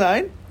liyos, Ken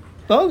Zayin,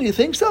 no, do you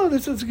think so?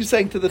 This is what he's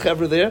saying to the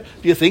Chevra there.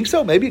 Do you think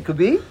so? Maybe it could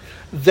be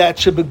that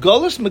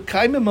Shebegolus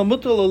Mekayim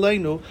Mamutal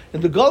Aleinu, in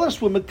the Golus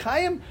we're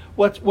Mekayim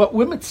what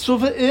we're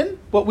Mitzuvah in,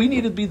 what we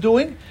need to be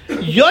doing.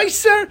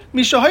 Yoiser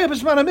Mishahaya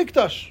B'Zman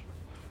HaMikdash,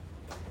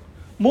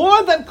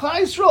 more than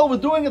Klal Yisrael were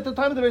doing at the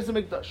time of the Beis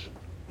HaMikdash.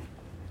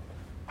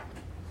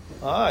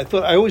 I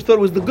always thought it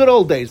was the good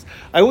old days.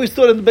 I always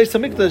thought in the Beis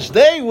HaMikdash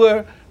they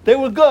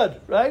were good,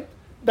 right?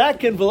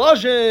 Back in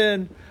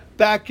Volozhin,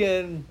 back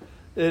in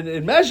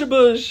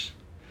Mezhebush,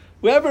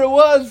 wherever it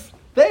was,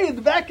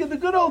 back in the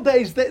good old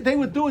days, they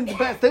were doing the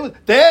best. They were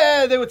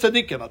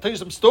tzaddikim. I'll tell you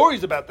some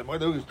stories about them.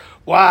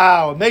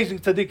 Wow, amazing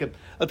tzaddikim.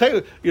 I'll tell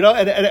you,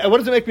 and what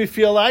does it make me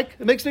feel like?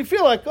 It makes me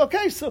feel like,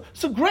 okay, so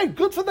great,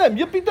 good for them.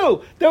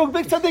 Yippee-doo. They were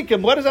big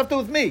tzaddikim. What does that have to do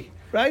with me,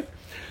 right?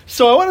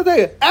 So I want to tell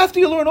you, after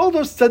you learn all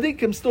those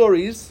tzaddikim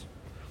stories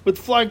with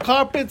flying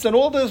carpets and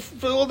all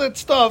that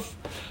stuff,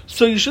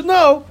 so you should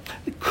know,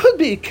 it could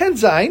be, Ken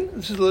Zayin,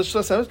 this is the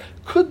Lishon,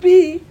 could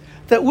be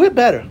that we're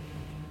better.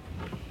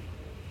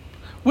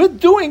 We're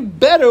doing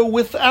better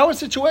with our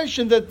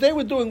situation that they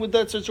were doing with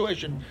that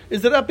situation.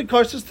 Is it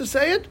apikarsas to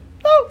say it?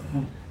 No.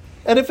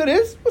 And if it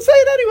is, we'll say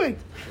it anyway.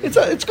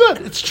 It's good.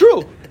 It's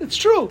true. It's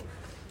true.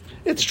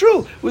 It's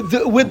true.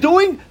 We're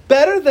doing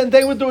better than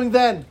they were doing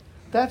then.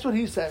 That's what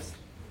he says.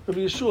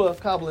 Rabbi Yeshua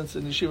Kabbalins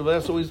in Yeshiva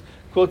V'as always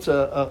quotes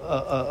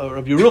a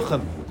Rabbi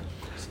Yerucham.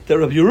 That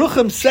Rabbi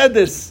Yerucham said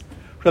this.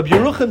 Rabbi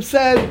Yerucham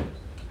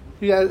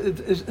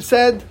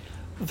said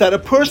that a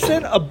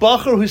person, a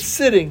bacher who's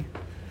sitting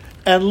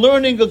and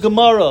learning a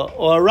Gemara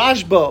or a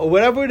Rashba or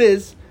whatever it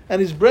is,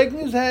 and he's breaking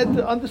his head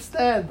to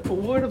understand a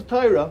word of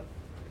Torah,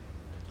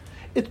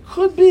 it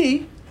could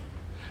be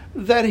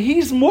that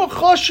he's more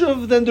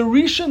choshev than the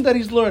Rishon that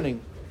he's learning.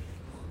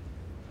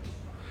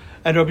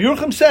 And Rabbi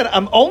Yerucham said,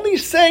 I'm only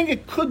saying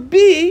it could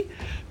be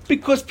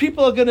because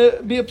people are going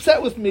to be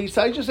upset with me,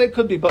 so I just say it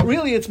could be. But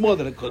really, it's more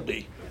than it could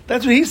be.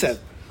 That's what he said.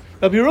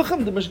 Rabbi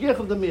Yerucham, the Mashgiach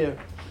of the Mir,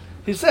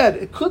 he said,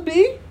 it could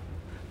be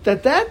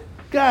that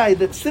guy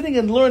that's sitting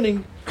and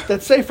learning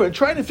that Sefer and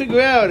trying to figure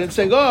out and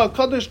saying, oh,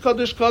 Kaddish,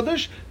 Kaddish,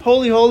 Kaddish,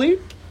 holy, holy,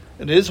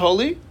 it is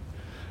holy,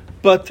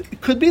 but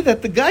it could be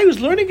that the guy who's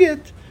learning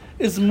it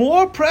is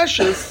more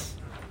precious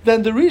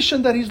than the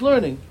Rishon that he's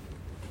learning.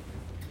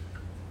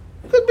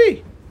 Could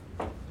be.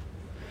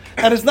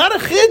 And it's not a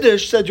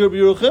chiddush, said Rabbi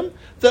Yerucham,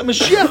 that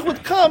Mashiach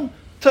would come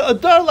to a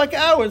dar like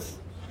ours.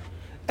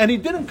 And he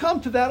didn't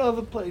come to that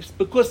other place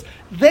because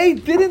they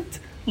didn't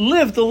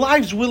live the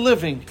lives we're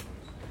living.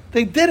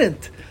 They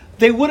didn't.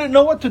 They wouldn't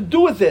know what to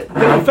do with it.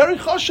 They were very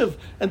choshev,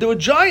 and they were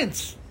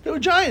giants. They were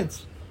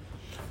giants.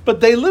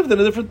 But they lived in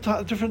a different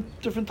time.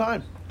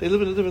 They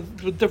lived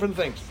in different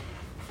things.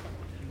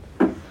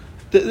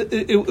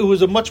 It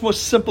was a much more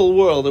simple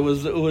world. It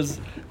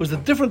was a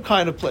different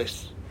kind of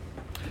place.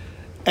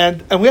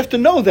 And we have to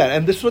know that.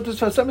 And this is what this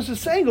Fasema is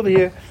saying over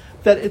here,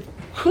 that it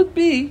could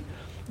be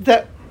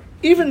that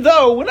even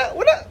though we're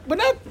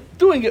not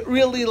doing it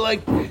really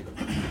like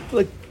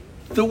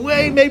the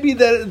way maybe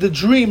the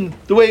dream,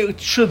 the way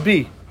it should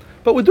be,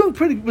 but we're doing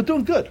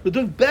good. We're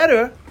doing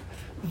better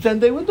than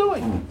they were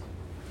doing.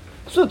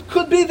 So it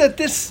could be that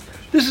this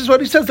is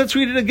what he says. Let's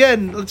read it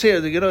again. Let's hear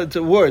it. It's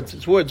words.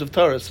 It's words of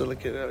Torah. So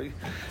you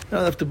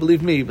don't have to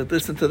believe me, but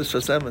listen to this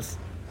Fasema.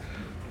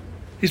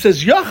 He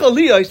says,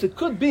 Yachaliyos, it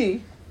could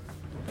be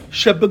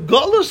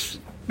Shebegolus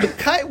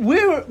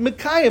we're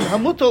Mekayim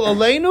Hamutal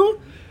Aleinu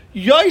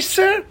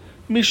Yoiser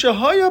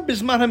Mishahaya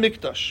B'Zman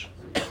HaMikdash.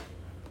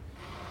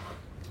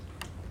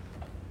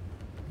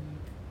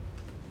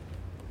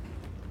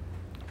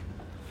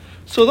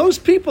 So those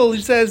people,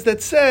 he says,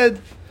 that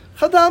said,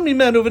 Chadal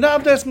Mimenu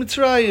V'Navdas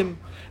Mitzrayim,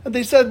 and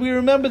they said, we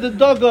remember the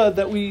daga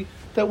that we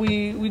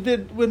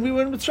did when we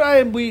were in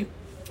Mitzrayim. It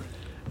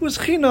was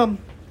chinam.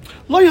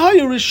 Lo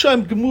hayu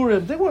Rishayim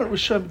Gemurim. They weren't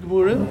Rishayim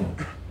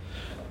Gemurim,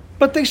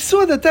 but they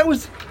saw that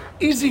was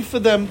easy for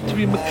them to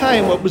be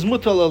Mekayim what was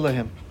mutal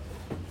alehim.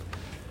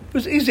 It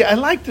was easy. I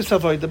like this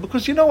avodah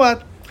because you know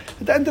what?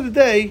 At the end of the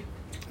day,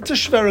 it's a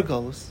shvera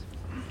golus,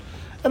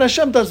 and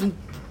Hashem doesn't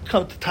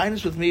come to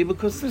tinus with me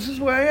because this is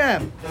where I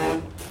am.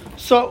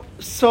 So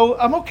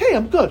I'm okay.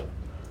 I'm good,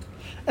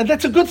 and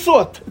that's a good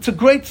thought. It's a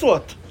great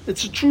thought.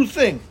 It's a true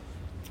thing.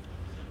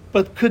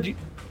 But could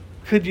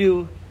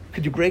you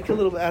break a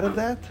little out of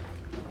that?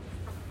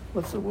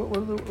 What's the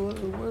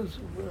words?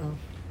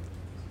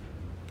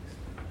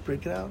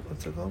 Break it out.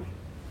 What's it called?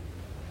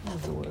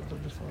 What's the word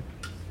of this one?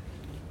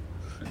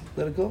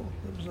 Let it go.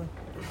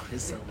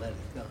 His son let it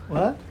go.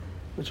 What?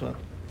 Which one?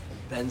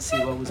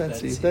 Bensi, what was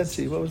Bensi's?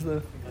 Bensi, what was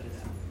the...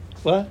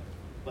 What?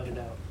 Let it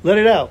out. Let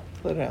it out.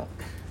 Let it out.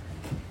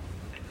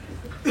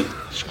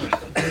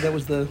 That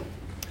was the...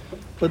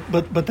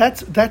 But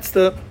that's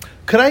the...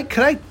 Could I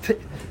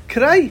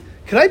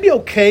be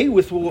okay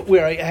with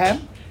where I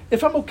am?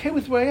 If I'm okay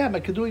with where I am, I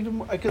could do even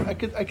more. I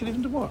could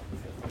even do more.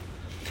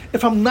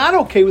 If I'm not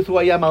okay with who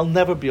I am, I'll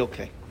never be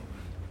okay.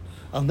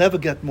 I'll never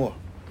get more.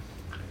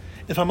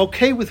 If I'm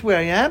okay with where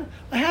I am,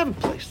 I have a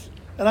place.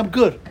 And I'm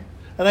good.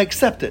 And I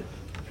accept it.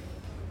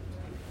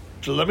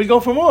 So let me go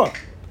for more.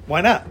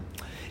 Why not?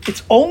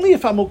 It's only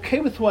if I'm okay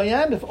with who I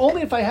am,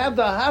 if I have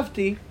the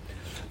hafti.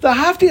 The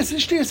hafti is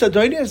ishti, is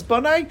adoni, is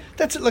banai.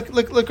 That's like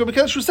Rabbi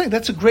Kedesh was saying,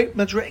 that's a great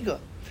madrega.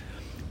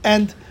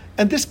 And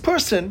this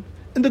person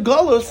in the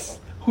Golus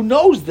who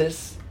knows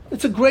this,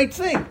 it's a great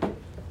thing.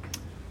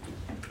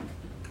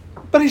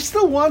 But he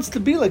still wants to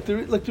be like the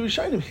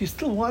Rishonim. He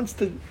still wants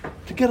to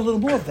get a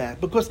little more of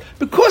that because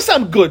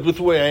I'm good with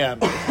who I am,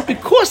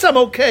 because I'm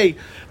okay.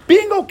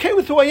 Being okay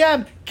with who I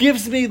am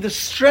gives me the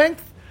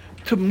strength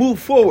to move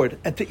forward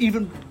and to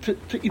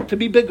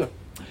be bigger.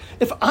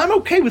 If I'm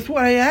okay with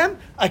where I am,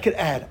 I could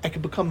add. I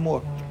could become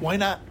more. Why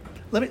not?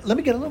 Let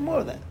me get a little more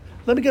of that.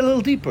 Let me get a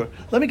little deeper.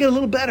 Let me get a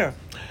little better.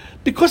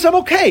 Because I'm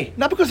okay,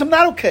 not because I'm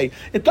not okay.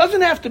 It doesn't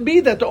have to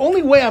be that the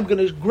only way I'm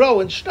going to grow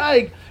and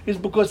steig is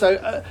because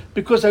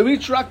I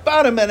reach rock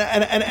bottom and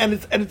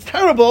it's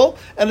terrible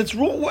and I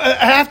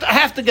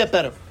have to get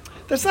better.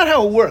 That's not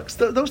how it works.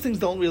 Those things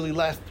don't really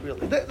last.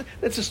 Really,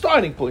 it's a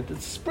starting point.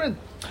 It's a sprint,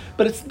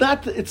 but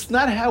it's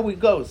not how it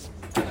goes.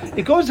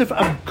 It goes if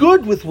I'm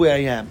good with where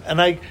I am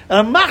and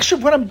I'm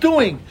machshav what I'm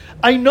doing.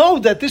 I know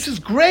that this is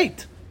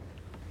great,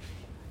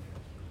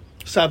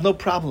 so I have no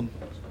problem.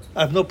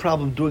 I have no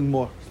problem doing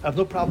more. I have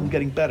no problem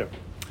getting better.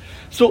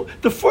 So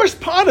the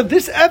first part of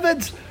this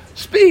Eved's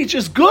speech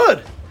is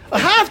good.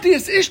 Ahavti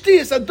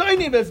ishti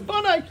adoni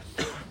banai.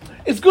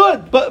 It's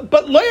good,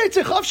 but lo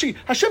yitzeh chavshi.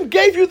 Hashem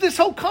gave you this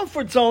whole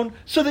comfort zone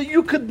so that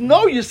you could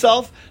know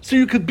yourself, so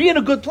you could be in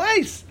a good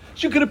place,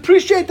 so you could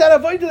appreciate that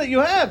avodah that you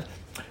have,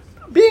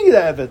 being the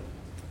Eved.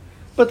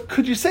 But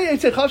could you say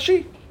yitzeh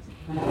chavshi?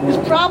 His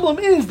problem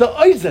is the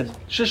oizen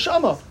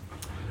sheshama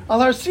al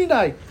Har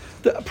Sinai.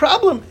 The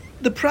problem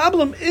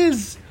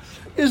is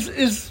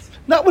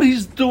not what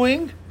he's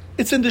doing.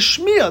 It's in the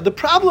shmiya. The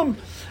problem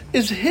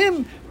is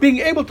him being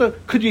able to.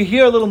 Could you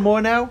hear a little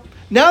more now?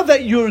 Now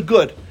that you're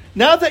good,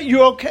 now that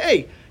you're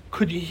okay,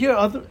 could you hear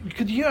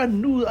a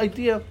new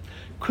idea?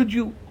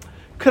 Could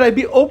I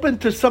be open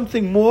to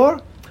something more,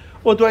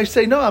 or do I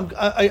say no?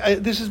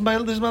 This is my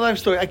life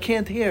story. I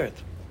can't hear it.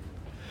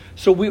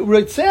 So we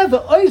say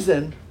the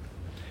oizen,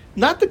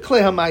 not the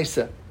klei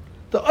hamaisa,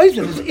 the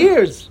oizen, his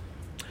ears,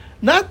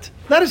 not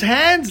his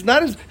hands,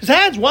 not his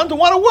hands want to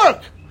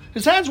work.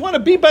 His hands want to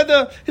be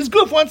his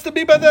goof wants to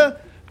be by the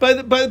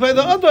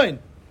Adon.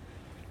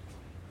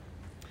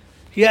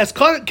 He has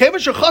kevan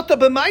shechata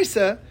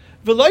b'maisa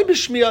v'loy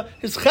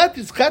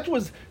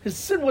b'shmiya. His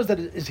sin was that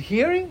his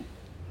hearing.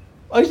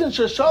 Oizen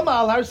sheshama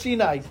al Har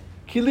Sinai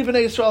ki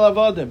livnei Yisrael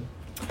avodim.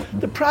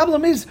 The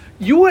problem is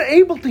you were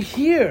able to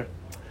hear.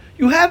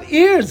 You have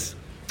ears.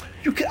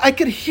 I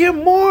could hear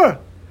more.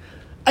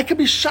 I could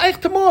be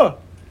shaykh to more.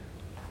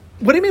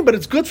 What do you mean? But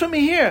it's good for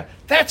me here.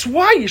 That's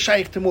why you're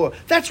shaykh to more.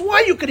 That's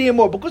why you could hear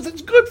more, because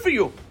it's good for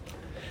you.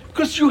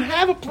 Because you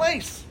have a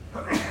place.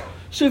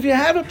 So if you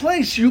have a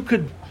place, you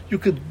could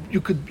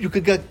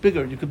get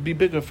bigger. You could be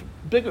bigger.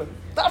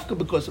 Dafka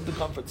because of the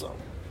comfort zone.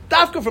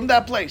 Dafka from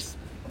that place.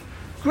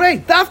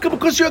 Great. Dafka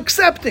because you're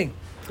accepting.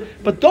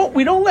 But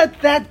we don't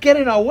let that get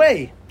in our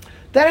way.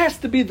 That has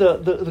to be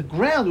the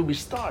ground where we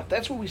start.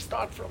 That's where we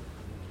start from.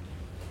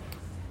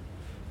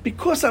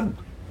 Because I'm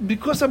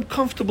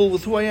comfortable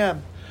with who I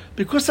am.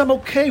 Because I'm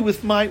okay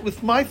with my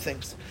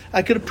things,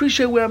 I could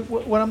appreciate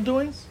what I'm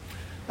doing.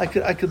 I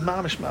could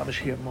mamish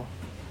hear more.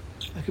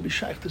 I could be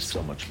shaykh to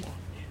so much more.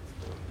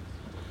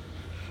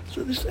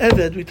 So this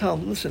Eved, we tell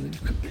him, listen,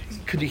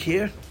 could you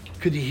hear?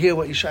 Could you hear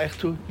what you're shaykh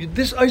to?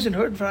 This Eisen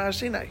heard from Har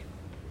Sinai.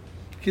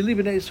 Ki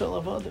livnei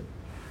Yisrael avodim.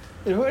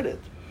 It heard it.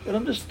 It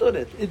understood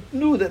it. It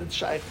knew that it's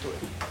shaykh to it.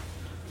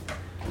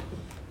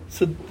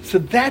 So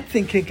that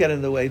thing can't get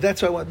in the way.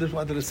 That's what I just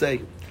wanted to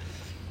say.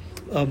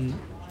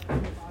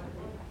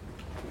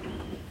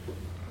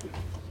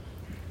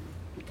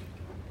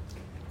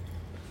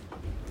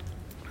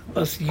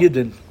 Us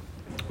Yidden,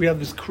 we have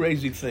this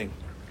crazy thing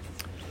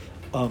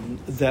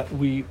that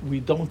we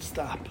don't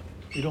stop.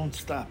 We don't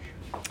stop.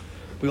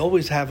 We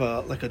always have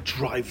a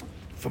drive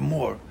for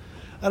more.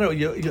 I don't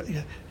know.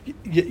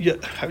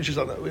 I was just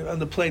on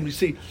the plane. We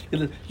see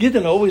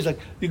Yidden always like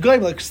the guy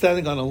like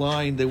standing on a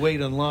line. They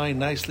wait on line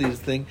nicely. His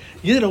thing.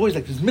 Yidden always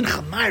like there's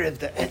mincha ma'ariv.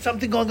 There's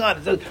something going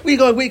on. Where you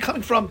going? Where you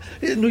coming from?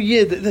 New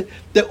Year.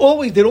 They're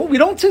always. We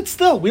don't sit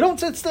still. We don't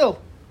sit still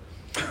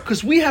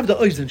because we have the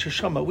oizen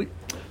sheshama. We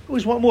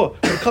always want more.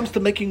 When it comes to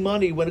making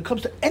money, when it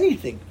comes to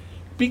anything,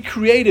 be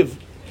creative.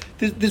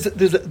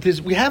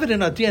 There's we have it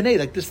in our DNA,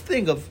 like this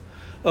thing of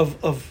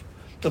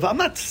I'm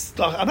not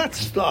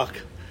stuck.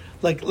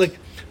 like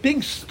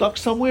being stuck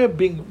somewhere,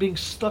 being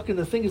stuck in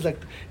the thing is like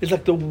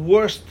the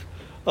worst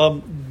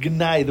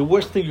gnai, the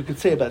worst thing you could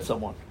say about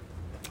someone.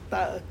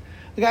 The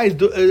guy he's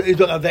doing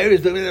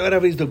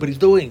whatever he's doing, but he's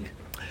doing.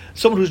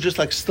 Someone who's just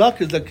like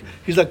stuck is like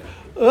he's like,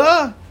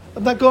 I'm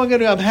not going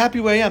anywhere. I'm happy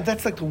where I am.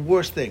 That's like the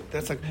worst thing.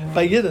 That's like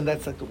by Yidden.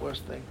 That's like the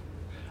worst thing.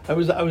 I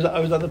was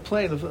on the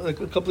plane like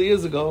a couple of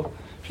years ago,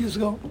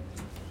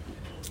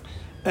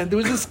 and there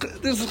was this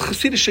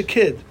Hasidic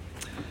kid,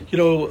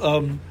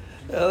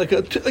 like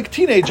a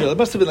teenager. It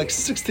must have been like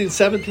 16,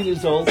 17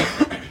 years old,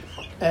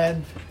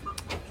 and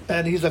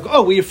he's like,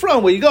 "Oh, where you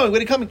from? Where you going? Where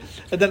are you coming?"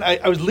 And then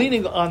I was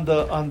leaning on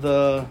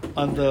the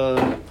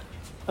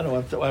I don't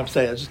know what I'm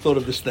saying. I just thought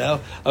of this now.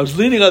 I was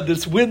leaning on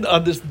this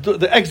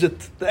the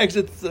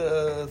exit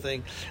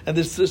thing, and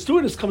this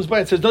stewardess comes by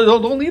and says, "No,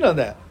 don't lean on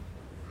that."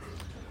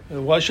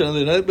 And why shouldn't I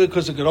lean on it?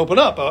 Because it could open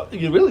up.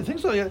 You really think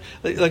so? Yeah.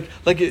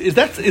 Like is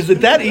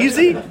it that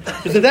easy?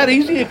 Is it that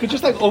easy? It could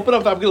just like open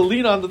up. I'm going to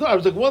lean on the door. I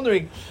was like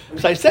wondering.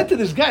 So I said to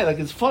this guy, like,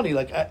 it's funny.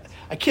 Like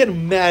I can't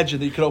imagine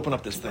that you could open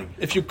up this thing.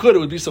 If you could, it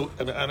would be so.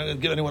 I don't going to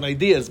give anyone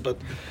ideas, but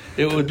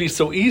it would be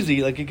so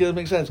easy. Like it could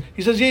make sense.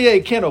 He says, "Yeah,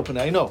 you can't open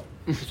it. I know."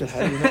 I said,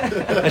 "How do you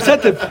know?" I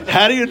said to him,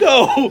 "How do you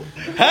know?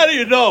 How do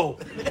you know?"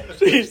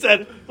 So he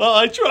said, "Well,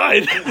 I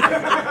tried."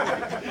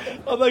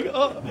 I'm like,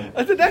 "Oh,"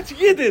 I said, "That's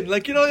Yidden."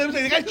 Like, you know what I'm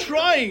saying? The guy's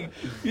trying.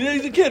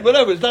 He's a kid,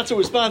 whatever. It's not so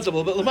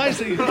responsible. But Lamai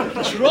said, he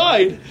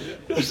tried.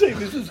 I'm saying,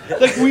 this is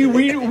like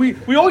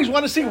we always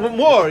want to see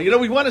more.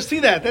 We want to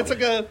see that. That's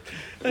like a.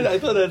 I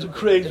thought that's a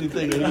crazy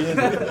thing.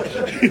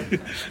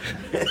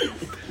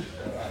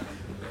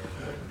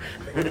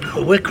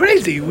 We're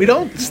crazy. We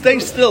don't stay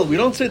still. We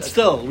don't sit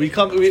still.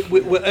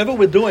 Whatever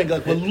we're doing,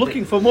 like we're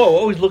looking for more. We're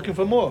always looking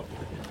for more.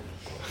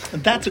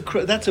 And that's a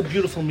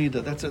beautiful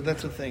midah.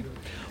 That's a thing.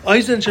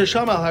 Eisen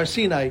Shesham al Har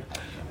Sinai.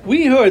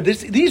 We heard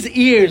this. These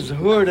ears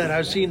heard at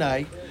Har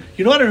Sinai.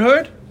 You know what it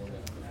heard?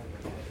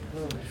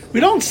 We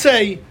don't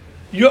say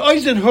your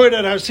Eisen heard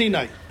at Har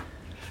Sinai.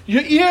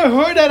 Your ear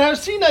heard at Har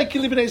Sinai.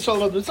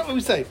 That's not what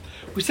we say.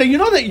 We say, you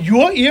know that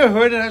your ear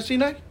heard at Har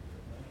Sinai.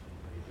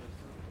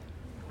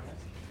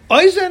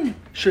 Eisen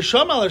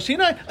Shesham al Har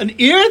Sinai, an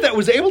ear that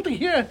was able to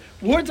hear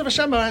words of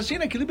Hashem al Har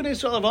Sinai.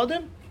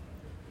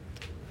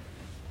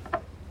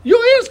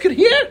 Your ears could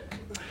hear.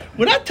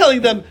 We're not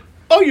telling them,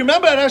 "Oh, you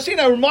remember at Har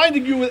Sinai?" I'm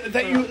reminding you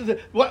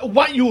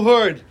what you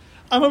heard.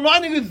 I'm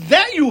reminding you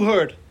that you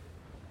heard.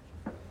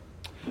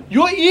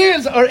 Your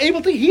ears are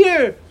able to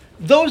hear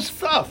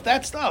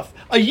that stuff.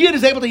 A Yid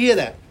is able to hear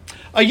that.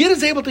 A Yid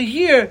is able to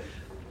hear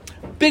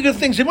bigger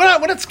things. And we're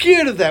not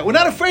scared of that. We're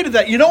not afraid of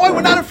that. You know why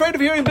we're not afraid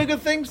of hearing bigger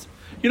things?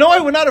 You know why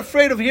we're not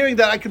afraid of hearing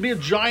that I could be a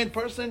giant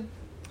person?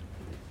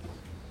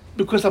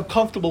 Because I'm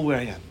comfortable where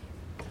I am.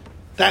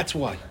 That's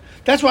why.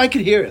 That's why I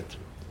could hear it.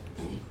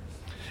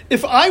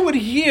 If I would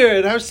hear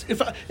it,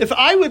 if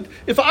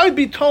I would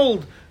be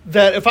told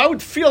that if I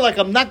would feel like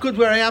I'm not good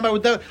where I am,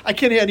 I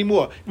can't hear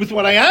anymore. With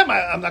what I am,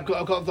 I'm not good.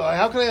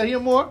 How can I hear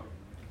more?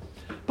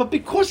 But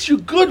because you're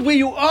good where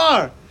you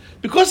are,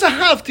 because I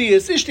have to,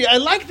 Ishti, I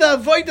like the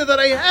avodah that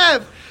I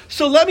have,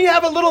 so let me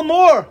have a little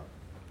more.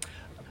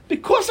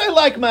 Because I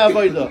like my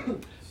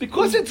avodah,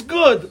 because it's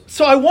good,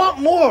 so I want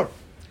more.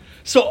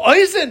 So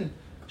Eisen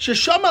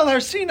Shesham al Har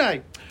Sinai.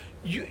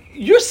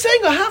 You're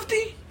saying a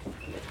hafti?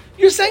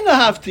 You're saying a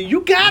hafti.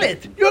 You got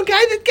it. You're a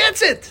guy that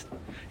gets it.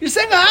 You're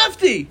saying a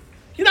hafti.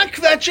 You're not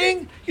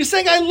kvetching. You're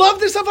saying, I love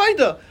this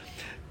avodah.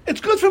 It's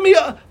good for me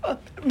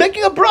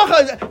making a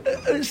bracha.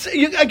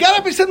 I got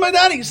up, I said my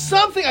daddy,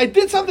 something. I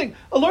did something.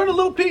 I learned a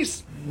little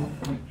piece.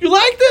 You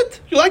liked it?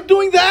 You like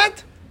doing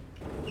that?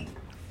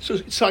 So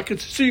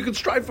you can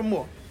strive for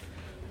more.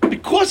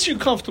 Because you're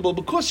comfortable,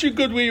 because you're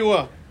good where you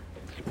are.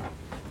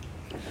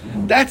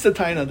 That's the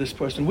taina of this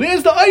person.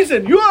 Where's the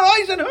Eisen? Your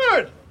Eisen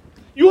heard.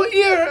 Your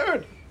ear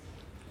heard.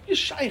 You're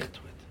shaykh to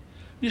it.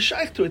 You're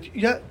shaykh to it.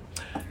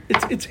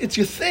 It's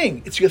your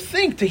thing. It's your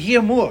thing to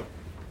hear more.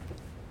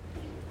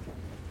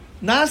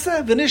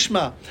 Nasa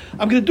v'nishma.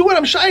 I'm going to do what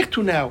I'm shaykh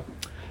to now,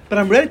 but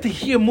I'm ready to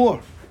hear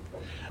more.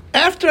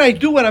 After I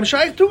do what I'm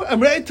shaykh to, I'm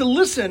ready to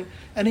listen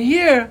and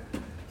hear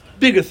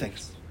bigger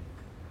things.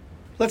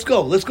 Let's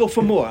go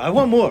for more. I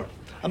want more.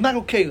 I'm not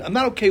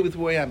okay with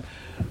where I am.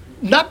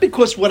 Not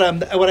because what I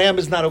am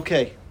is not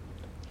okay,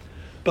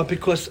 but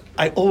because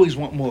I always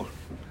want more.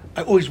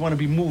 I always want to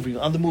be moving,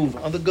 on the move,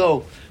 on the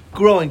go,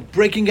 growing,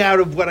 breaking out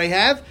of what I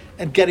have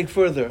and getting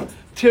further,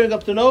 tearing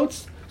up the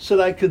notes so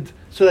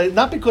that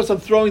not because I'm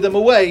throwing them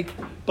away,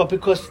 but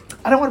because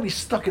I don't want to be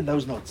stuck in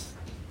those notes.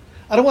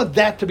 I don't want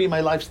that to be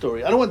my life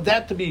story. I don't want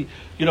that to be,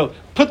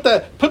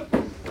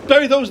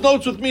 bury those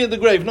notes with me in the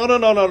grave.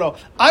 No.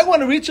 I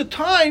want to reach a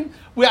time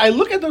where I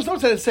look at those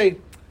notes and I say,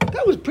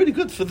 that was pretty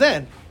good for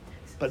then.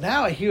 But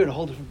now I hear it a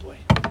whole different way.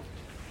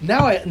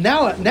 Now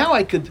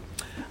I could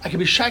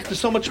be shaykh to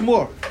so much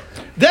more.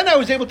 Then I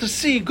was able to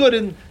see good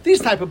in these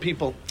type of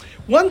people.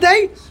 One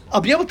day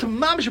I'll be able to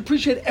mamish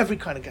appreciate every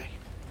kind of guy.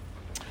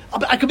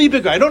 I could be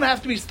bigger. I don't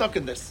have to be stuck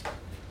in this.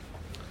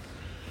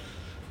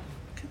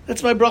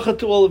 That's my bracha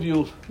to all of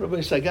you.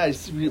 Rabbi say,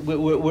 guys,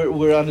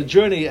 we're on a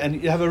journey,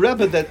 and you have a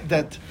Rebbe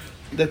that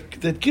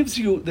that gives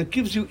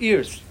you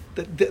ears,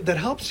 that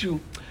helps you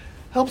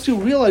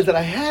realize that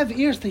I have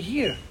ears to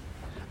hear.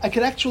 I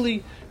could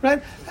actually,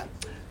 right?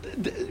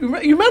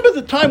 You remember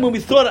the time when we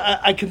thought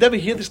I could never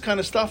hear this kind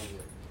of stuff?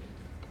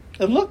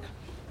 And look,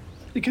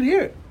 you can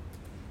hear it.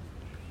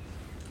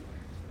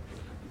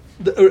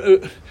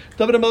 David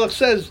HaMelech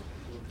says,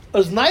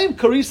 Aznayim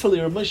Karisali,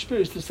 or Moshe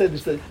used to say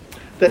this, that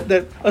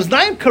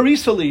Aznayim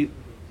Karisali,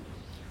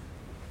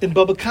 in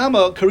Baba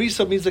Kama,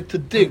 Karisa means like to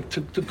dig,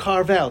 to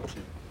carve out,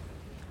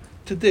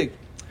 to dig.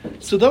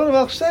 So David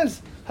HaMelech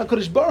says,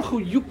 HaKadosh Baruch Hu,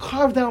 you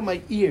carved out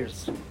my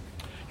ears.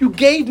 You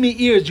gave me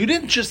ears. You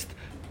didn't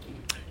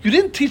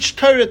teach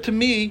Torah to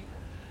me,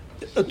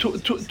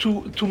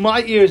 to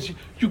my ears.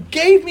 You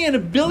gave me an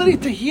ability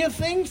to hear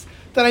things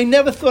that I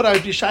never thought I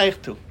would be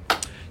shaykh to.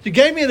 You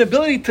gave me an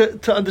ability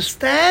to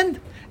understand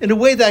in a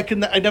way that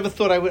I never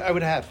thought I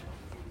would have.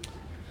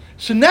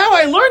 So now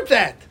I learned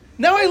that.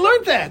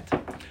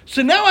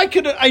 So now I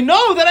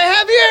know that I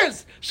have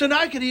ears. So now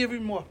I can hear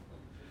even more.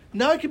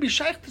 Now I can be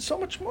shaykh to so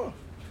much more.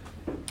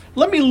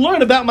 Let me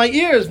learn about my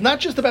ears, not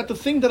just about the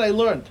thing that I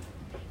learned.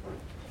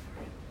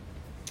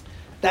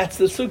 That's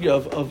the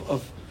sugya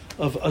of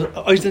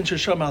Oizen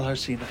Shesham al Har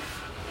Sinai.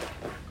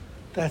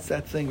 That's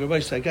that thing. Rabbi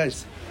said,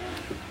 guys,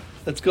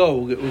 let's go.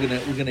 We're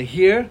gonna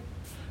hear,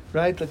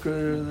 right? Like the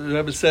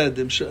Rebbe said,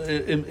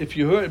 if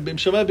you heard Im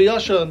Shemeh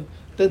B'Yashan,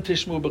 then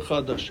Tishmu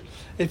B'Chadash.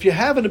 If you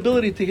have an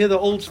ability to hear the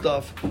old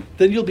stuff,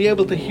 then you'll be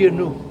able to hear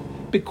new,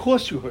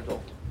 because you heard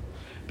old,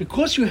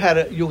 because you had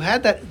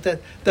that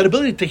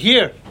ability to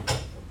hear.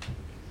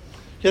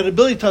 You had an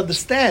ability to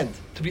understand,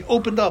 to be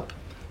opened up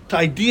to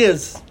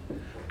ideas,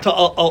 to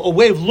a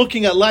way of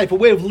looking at life, a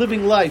way of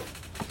living life.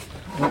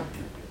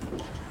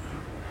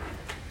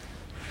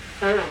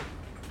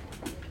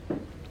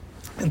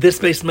 In this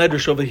base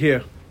medrash over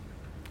here,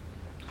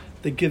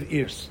 they give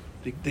ears.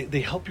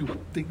 They help you.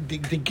 They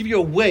give you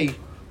a way.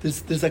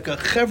 There's like a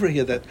chevra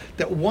here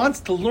that wants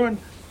to learn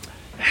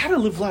how to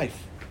live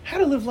life. How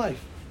to live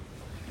life.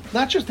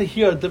 Not just to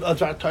hear a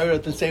Torah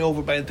to say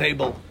over by a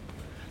table.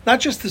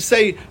 Not just to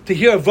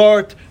hear a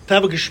vart, to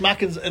have a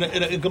geschmack in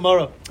a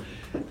Gemara.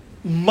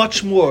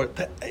 Much more.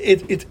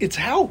 It's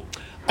how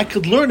I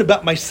could learn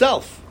about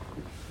myself.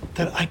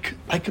 That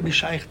I could be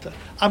shaykh to.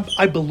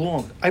 I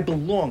belong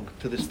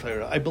to this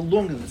Torah. I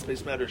belong in this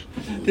space matters.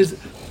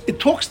 It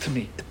talks to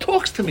me.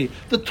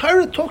 The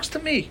Torah talks to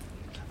me.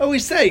 I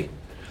always say,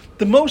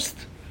 the most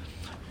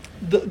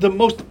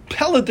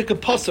peladik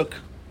pasuk,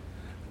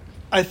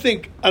 I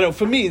think,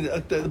 for me,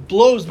 that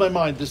blows my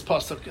mind, this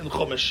pasuk in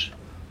Chumash,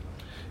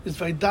 is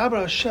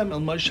Vayidabra Hashem el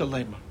Moshe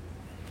Leima.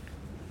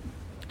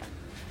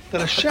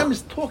 That Hashem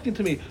is talking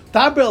to me.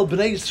 Dabra el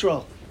Bnei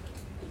Yisrael.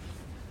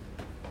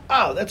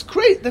 Oh, that's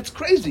great. That's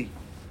crazy.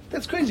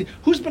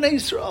 Who's Bnei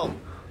Yisrael?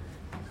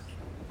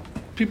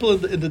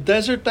 People in the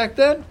desert back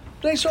then?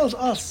 Bnei Yisrael is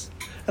us.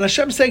 And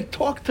Hashem is saying,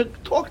 talk to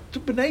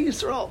Bnei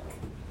Yisrael.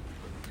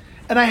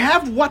 And I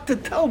have what to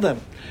tell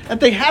them. And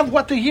they have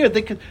what to hear.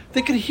 They can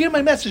hear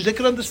my message. They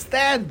can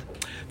understand.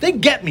 They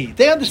get me.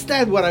 They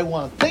understand what I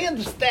want. They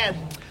understand.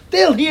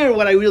 They'll hear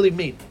what I really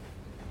mean.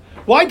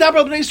 Why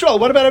Dabra Bnei Yisrael?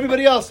 What about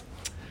everybody else?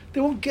 They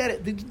won't get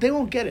it. They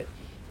won't get it.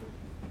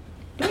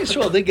 Bnei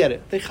Yisrael, they get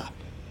it. They chap.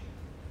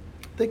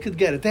 They could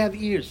get it. They have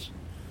ears.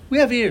 We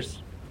have ears.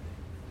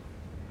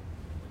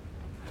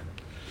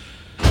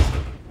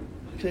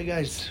 Okay,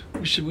 guys,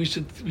 we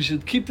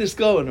should keep this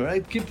going, all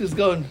right? Keep this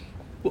going.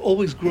 We're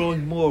always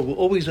growing more. We're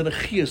always in a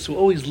chiyus. We're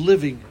always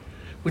living.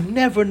 We're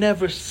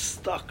never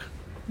stuck.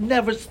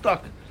 Never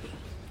stuck.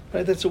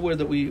 Right? That's a word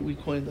that we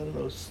coined. I don't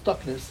know.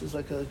 Stuckness is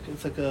like a.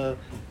 I don't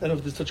know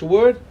if there's such a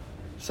word.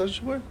 Such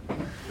a word.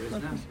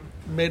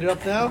 Made it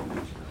up now.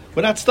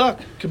 We're not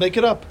stuck. Can make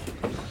it up.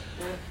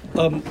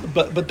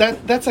 But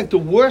that's like the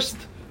worst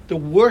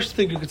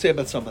thing you could say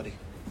about somebody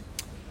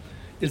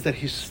is that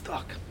he's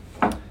stuck.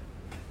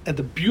 And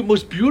the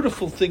most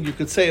beautiful thing you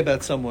could say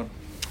about someone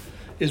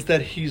is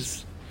that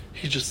he's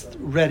just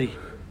ready.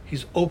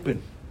 He's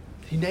open.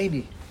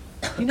 Hineni.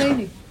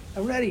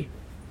 I'm ready.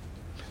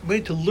 I'm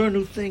ready to learn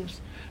new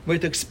things. I'm ready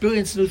to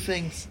experience new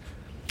things.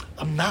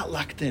 I'm not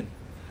locked in.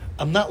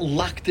 Lo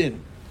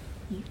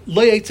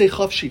yeitzei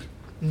chavshi.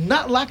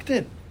 Not locked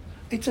in.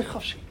 Yeitzei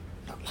chavshi.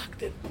 Not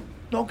locked in.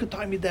 No one could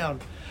tie me down.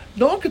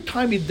 No one could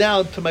tie me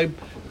down to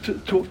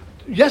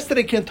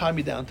yesterday can't tie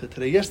me down to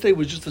today. Yesterday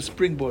was just a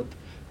springboard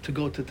to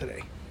go to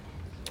today.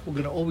 We're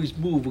going to always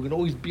move. We're going to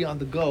always be on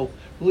the go.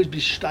 We'll always be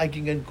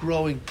steiging and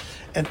growing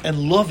and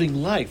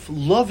loving life.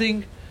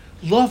 Loving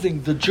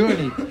the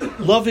journey.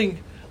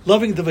 Loving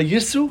the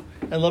Vayisu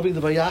and loving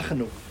the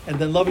Vayachanu. And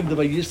then loving the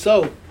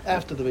Vayiso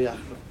after the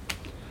Vayachanu.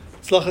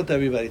 Tzlachat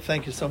everybody.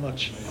 Thank you so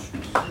much.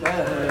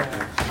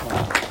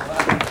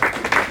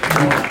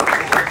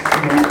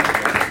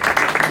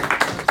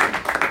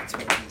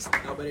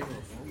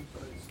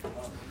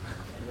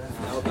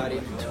 Nobody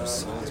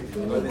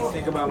move.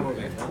 Think about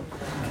moving.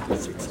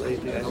 It's late.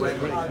 Is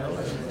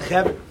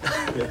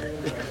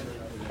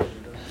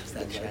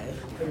that shy?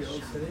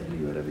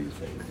 Whatever you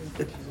say.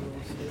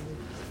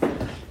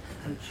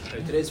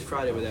 Today's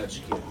Friday without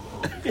Shkia.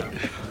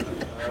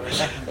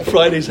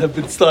 Fridays have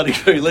been starting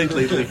very late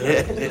lately.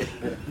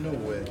 No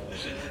way.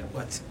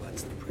 What's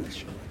the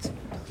pressure?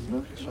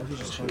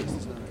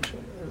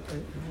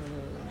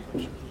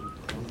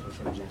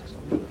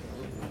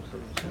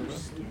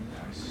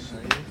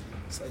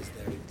 Size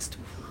there, it's 2:45.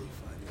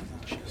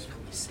 Can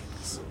we sing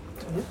this song?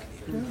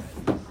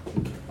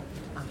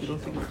 You don't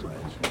think it's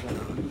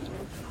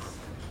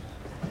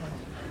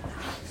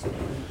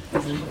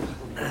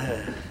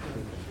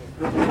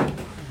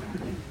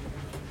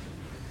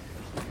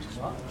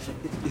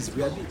Is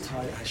Rebbe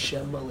tired?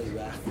 Hashem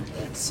Malirach,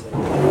 that song.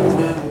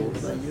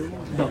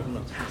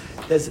 no.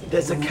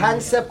 There's a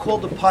concept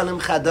called the Panim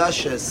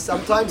Chadashas.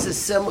 Sometimes a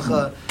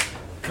simcha.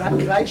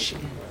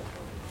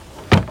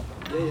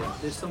 Yeah,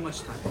 there's so much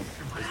time.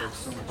 There's like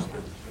so much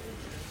time.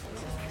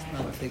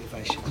 I think if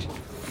I should.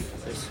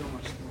 There's so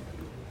much time.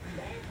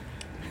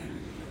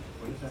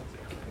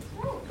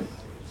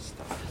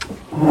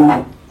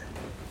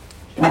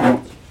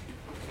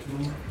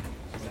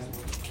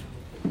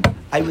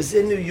 I was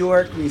in New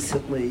York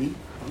recently,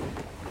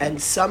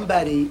 and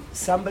somebody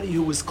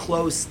who was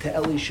close to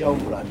Eli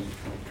Shomron,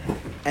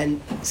 and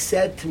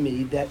said to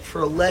me that for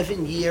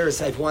 11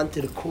 years I've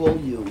wanted to call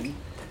you.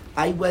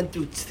 I went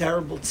through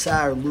terrible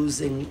tsar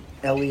losing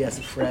Eli as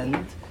a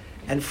friend,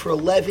 and for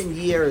 11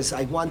 years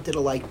I wanted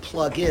to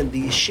plug in.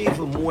 The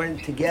yeshiva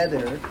mourned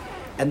together,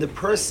 and the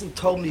person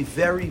told me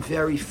very,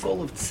 very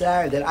full of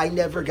tsar that I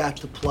never got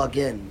to plug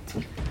in.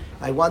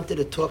 I wanted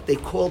to talk. They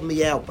called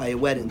me out by a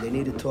wedding. They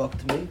needed to talk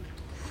to me.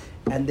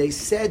 And they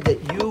said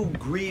that you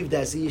grieved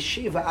as a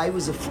yeshiva. I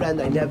was a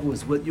friend. I never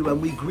was with you.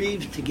 And we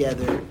grieved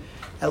together,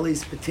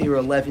 Eli's Patira,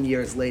 11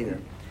 years later.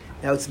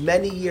 Now, it's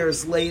many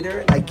years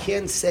later. I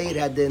can't say it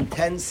had the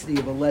intensity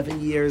of 11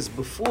 years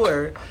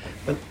before,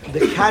 but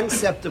the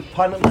concept of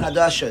Panim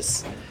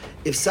Chadashas,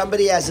 if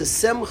somebody has a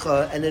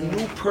simcha and a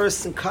new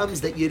person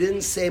comes that you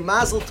didn't say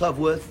Mazel Tov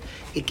with,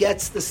 it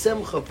gets the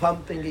simcha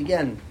pumping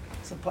again.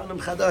 It's a Panim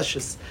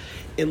Chadashas.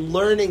 In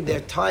learning, there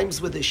are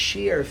times with a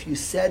shiur, if you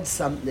said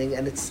something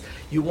and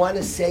you want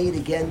to say it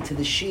again to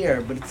the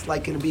shiur, but it's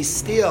like going to be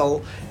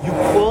still, you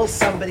call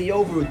somebody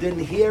over who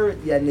didn't hear it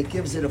yet, and it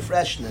gives it a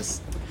freshness.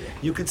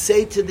 You could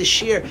say to the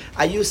shiur,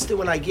 I used to,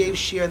 when I gave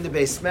shiur in the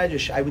Beis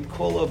Medrash, I would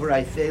call over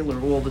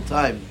Eifeiler all the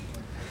time.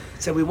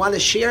 So we want to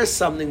share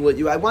something with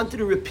you. I wanted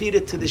to repeat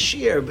it to the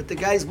shiur, but the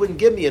guys wouldn't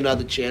give me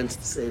another chance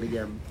to say it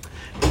again.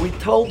 But we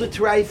told it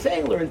to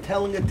Eifeiler and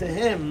telling it to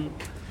him.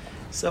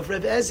 So if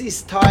Reb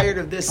Ezzi's tired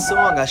of this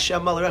song,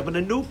 Hashem Malirach, when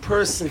a new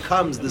person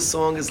comes, the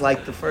song is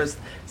like the first.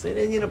 So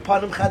then,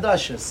 Panim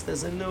Chadashas.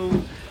 There's a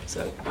new.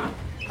 So,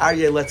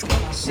 Aryeh, let's go.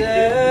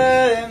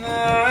 Hashem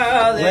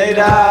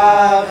Malirach,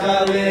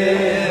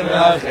 Alim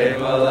Rachem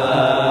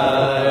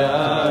Alayah,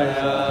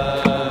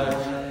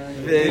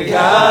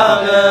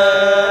 V'gamel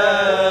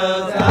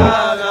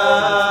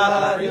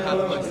Tachar,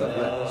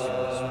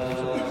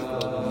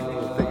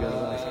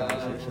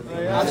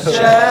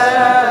 Hashem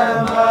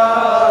Rachem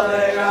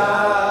Alay,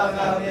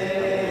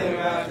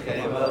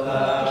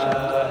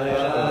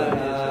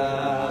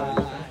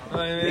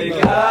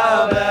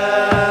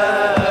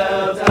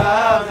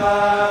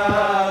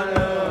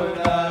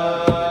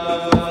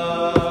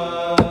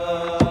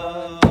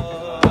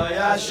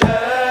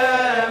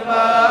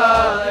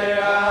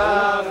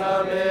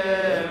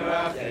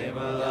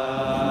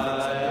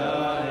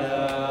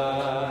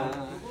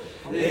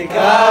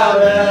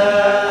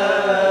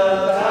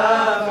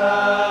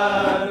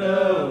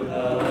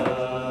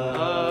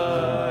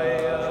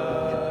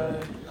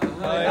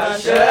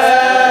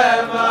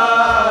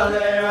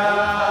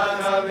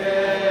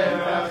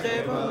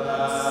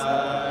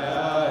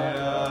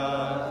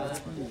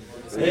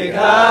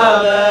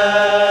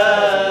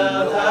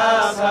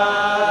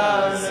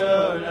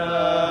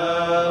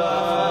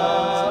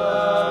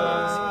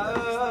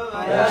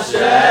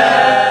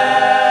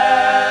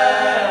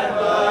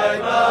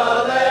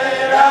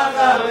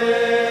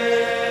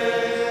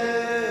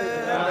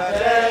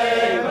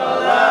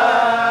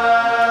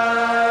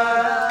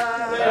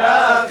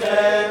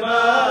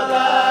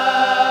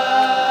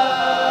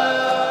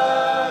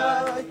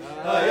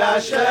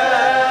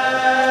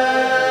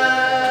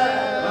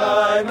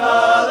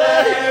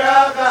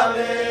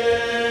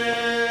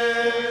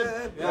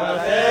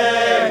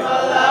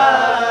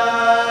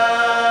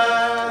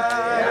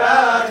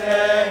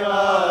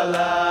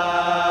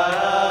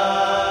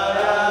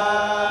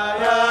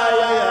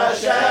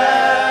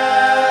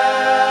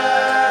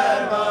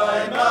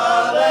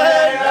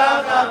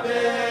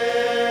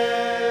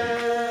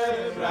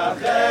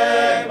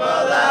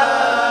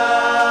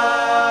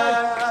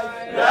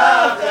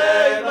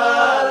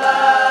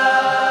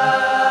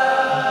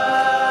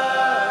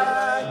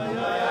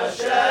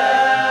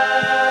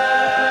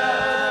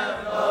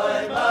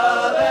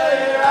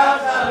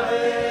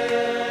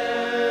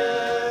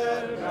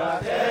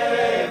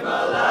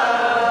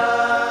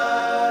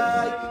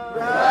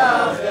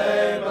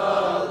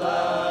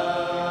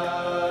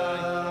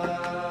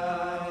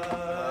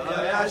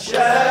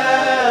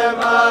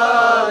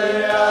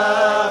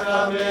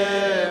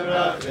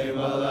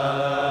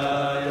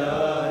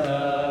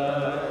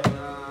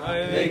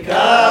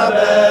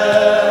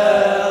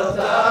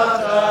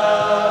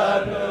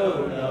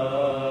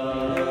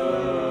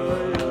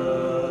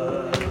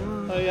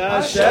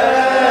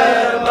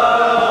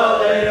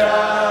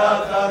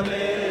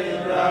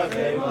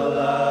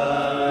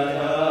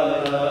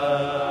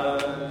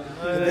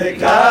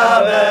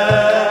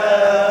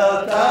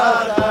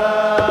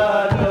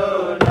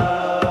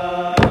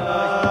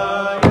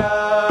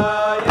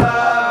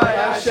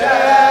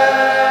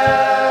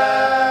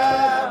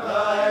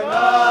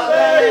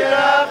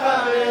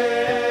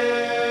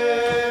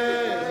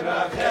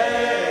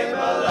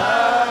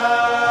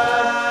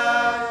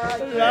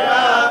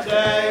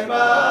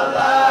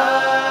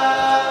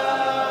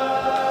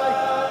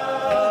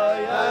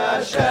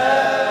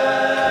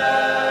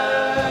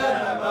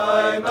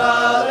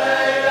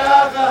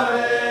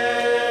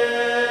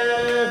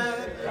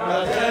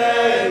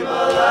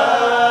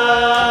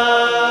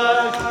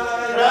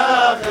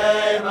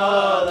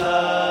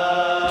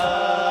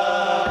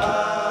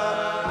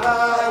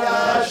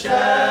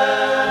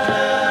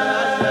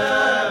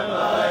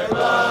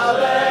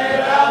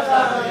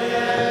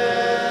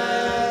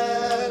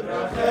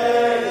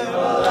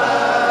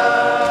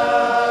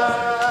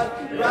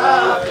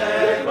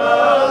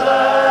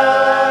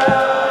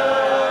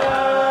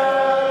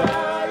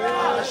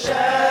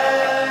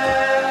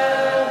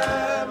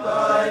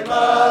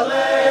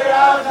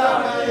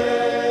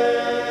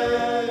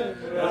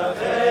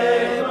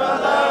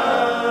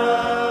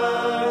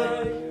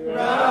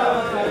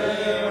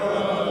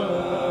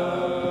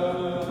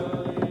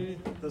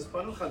 Does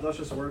Panu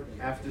Chadash's work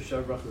after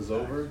Shavuot is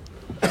over?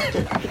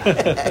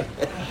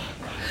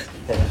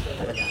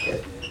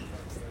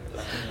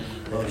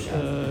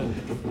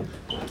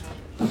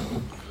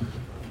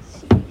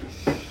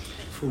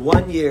 For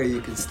 1 year, you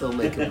can still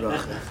make a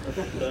bracha.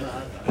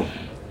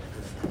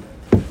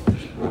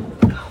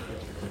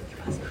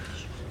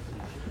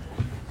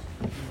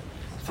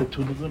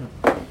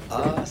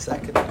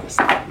 Second.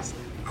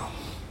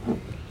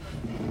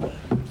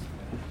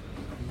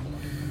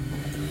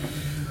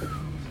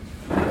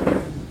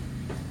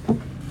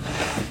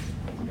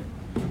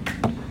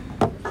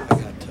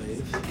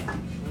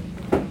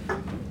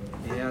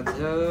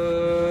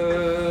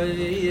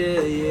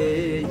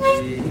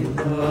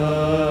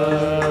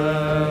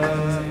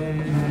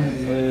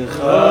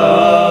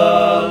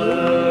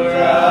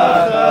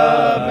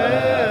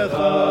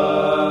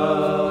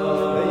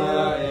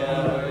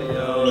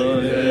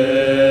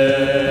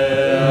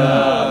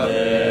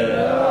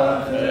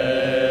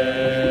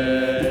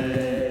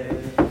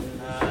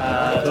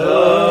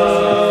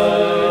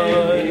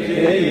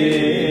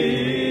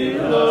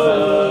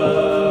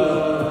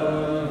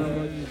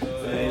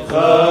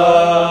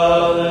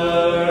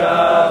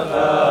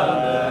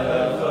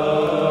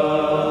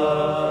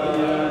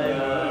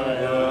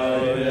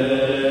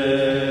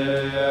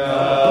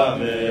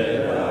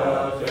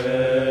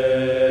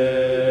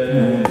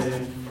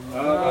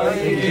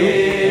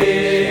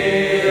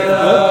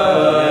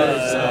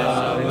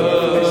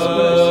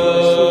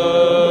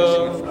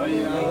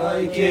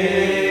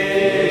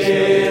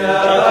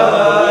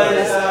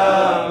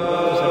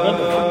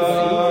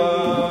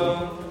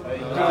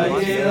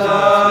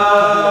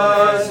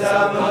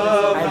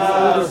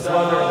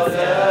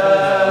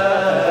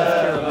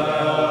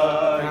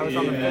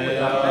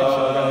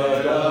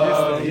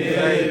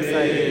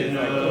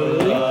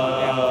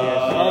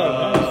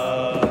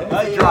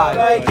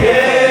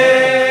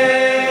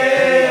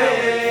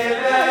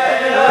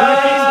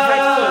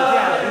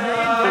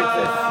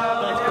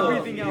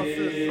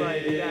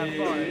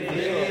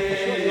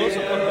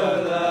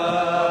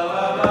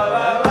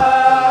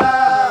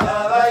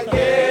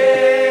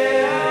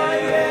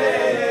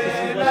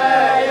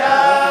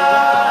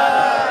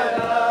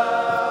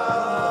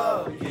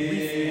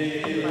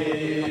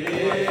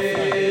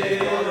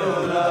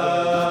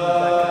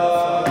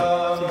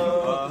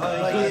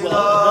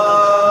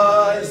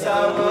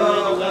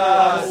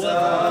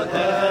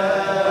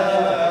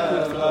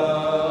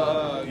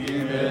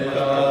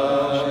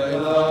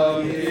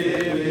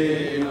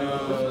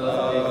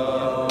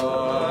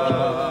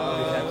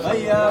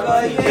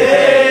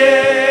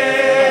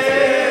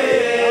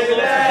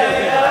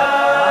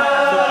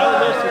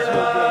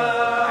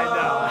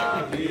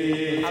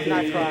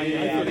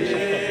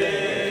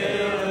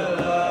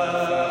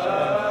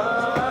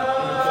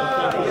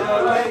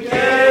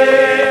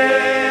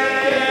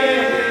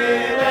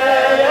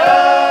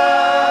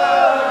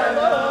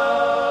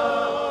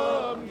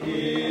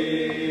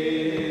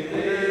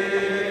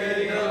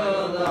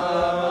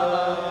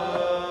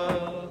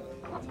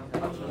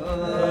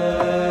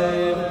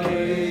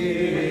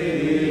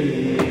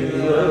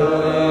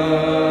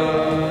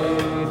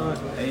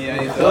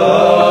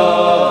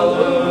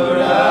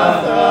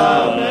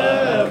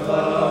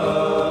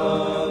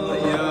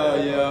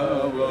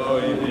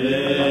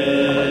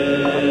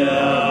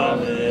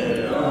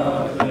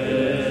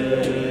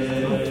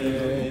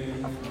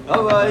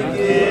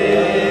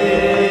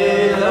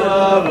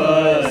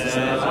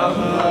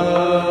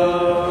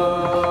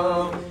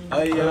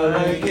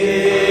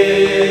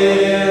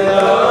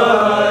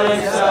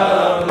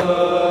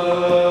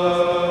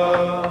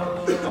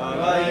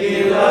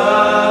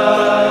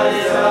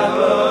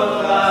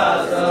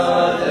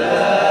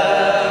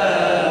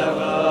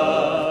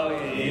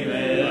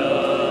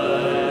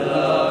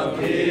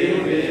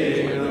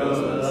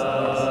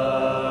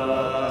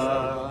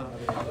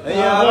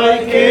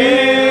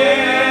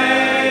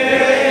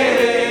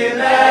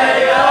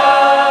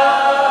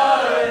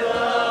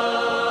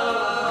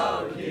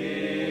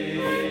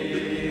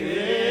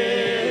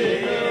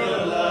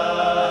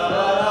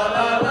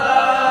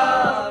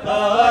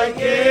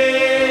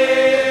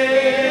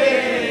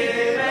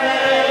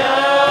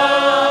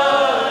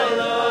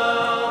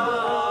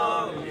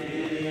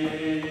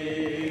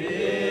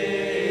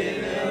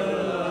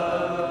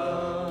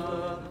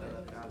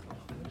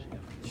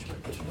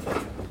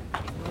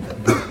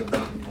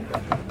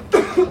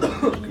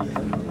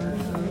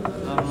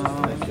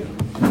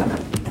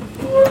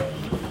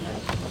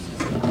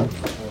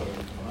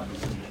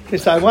 Okay,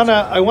 so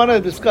I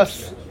wanna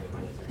discuss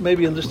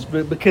maybe a little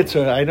bit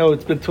bekitzer. I know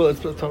it's been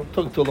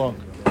talking too long.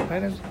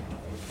 Right?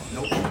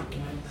 Nope.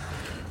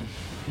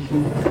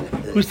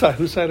 Whose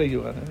side are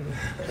you on?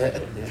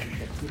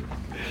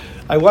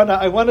 I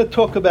wanna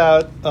talk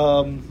about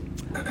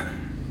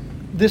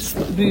these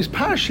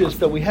parashas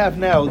that we have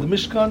now, the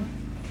Mishkan.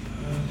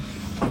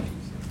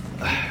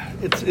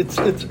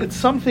 It's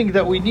something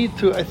that we need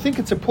to. I think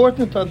it's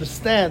important to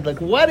understand. Like,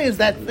 what is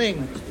that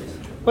thing?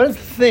 What is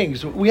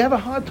things? We have a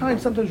hard time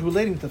sometimes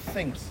relating to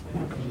things,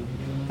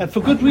 and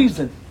for good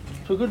reason.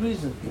 For good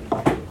reason.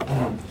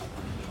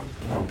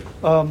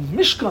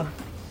 Mishkan.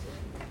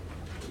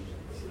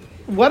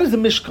 What is a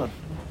Mishkan?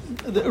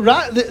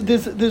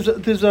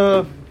 There's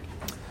a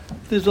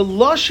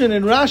lashon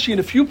in Rashi in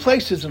a few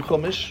places in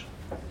Chumash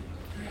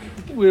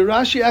where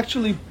Rashi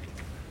actually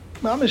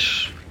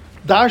mamish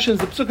darshans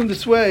the psukim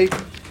this way,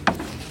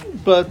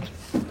 but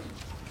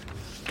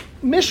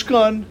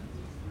Mishkan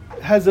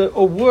has a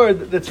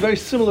word that's very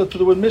similar to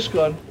the word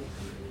Mishkan.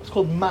 It's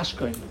called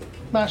mashkain.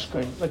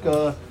 Mashkain, like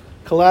a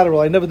collateral.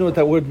 I never knew what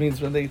that word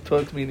means when they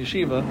taught to me in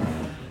yeshiva.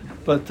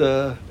 But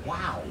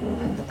Wow.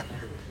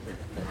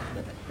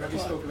 Rabbi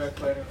spoke about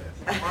collateral.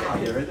 Wow,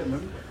 you read that,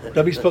 remember?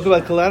 Rabbi spoke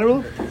about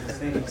collateral. He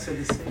said the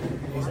same.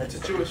 It's a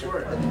Jewish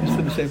word. You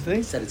said the same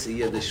thing. Said it's a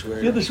Yiddish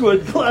word. Yiddish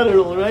word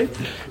collateral, right?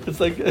 It's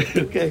like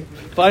okay,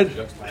 fine.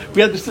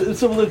 We had a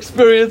similar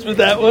experience with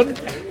that one.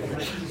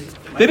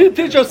 They didn't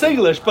teach us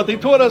English, but they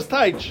taught us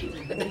Taich.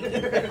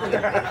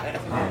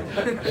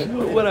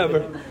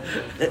 Whatever.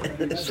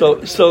 So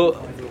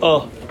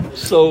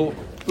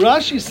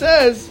Rashi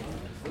says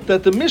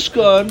that the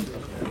Mishkan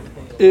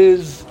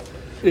is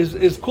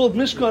called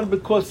Mishkan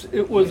because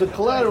it was a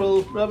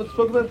collateral. Rabbi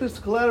spoke about this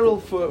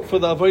collateral for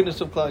the avoidance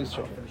of Klal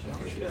Yisrael.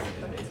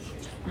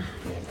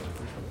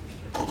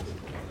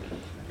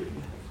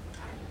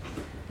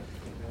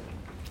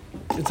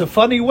 It's a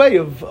funny way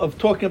of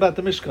talking about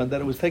the Mishkan,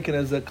 that it was taken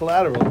as a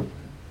collateral.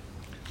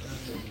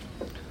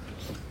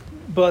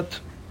 But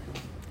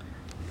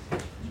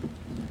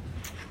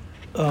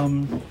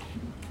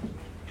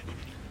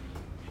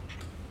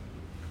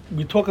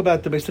we talk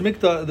about the Beis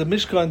Hamikdash, the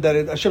Mishkan, that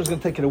Hashem is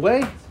going to take it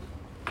away.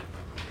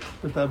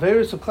 With the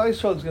various of Klal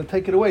Yisrael is going to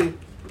take it away.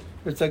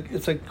 It's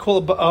like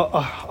called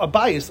a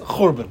bias, a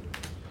chorban,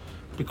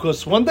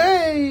 because one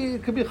day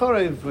it could be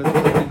charev when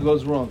it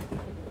goes wrong.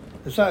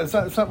 It's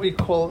not what you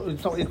call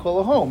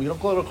a home. You don't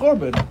call it a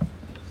korban.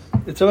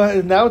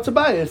 Now it's a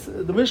bias.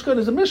 The Mishkan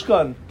is a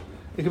Mishkan.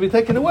 It can be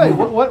taken away.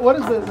 What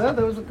is that? That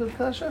was a good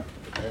kasha.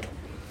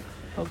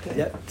 Okay.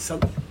 Yeah,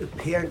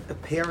 a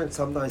parent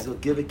sometimes will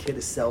give a kid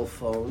a cell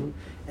phone,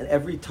 and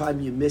every time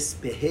you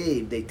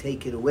misbehave, they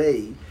take it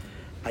away.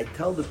 I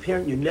tell the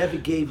parent, you never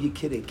gave your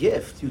kid a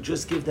gift. You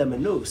just give them a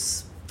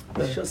noose.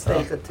 It's just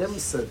like a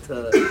timsa.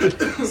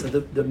 So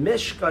the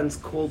Mishkan's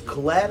called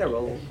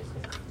collateral.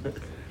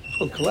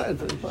 What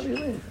do you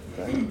mean?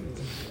 Right?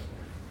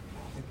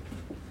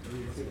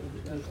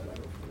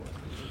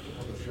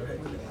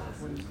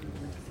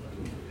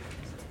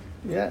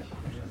 Yeah.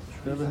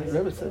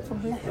 Rebbe said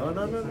something? No.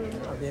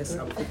 Yes,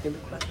 I'm thinking the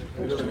question.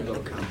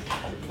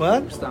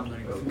 What? Stop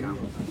learning about Kama.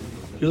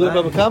 You learn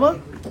Baba Kama?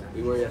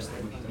 We were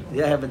yesterday.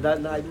 Yeah, I haven't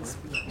done that.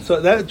 So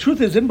the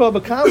truth is, in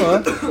Baba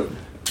Kama,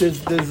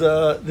 there's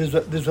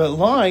a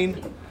line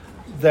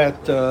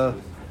that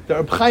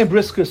Reb Chaim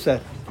Brisker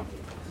said.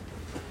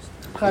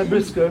 Chaim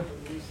Brisker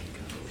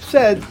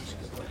said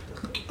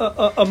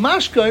a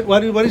mashka. What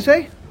did he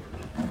say?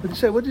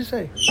 What did he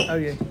say?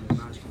 Aryeh.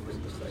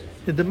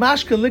 The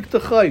mashka licked the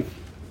chayv.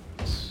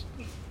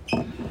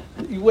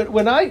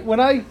 When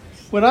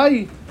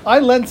I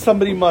lend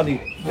somebody money,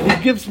 he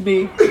gives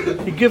me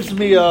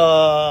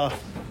a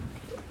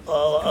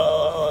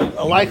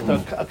lighter,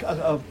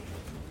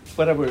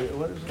 whatever.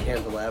 What is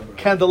it?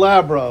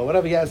 Candelabra,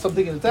 whatever. He has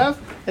something in his house,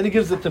 and he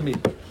gives it to me.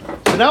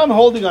 So now I'm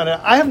holding on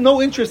it. I have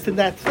no interest in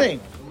that thing,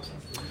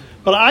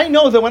 but I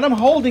know that when I'm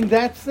holding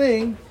that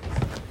thing,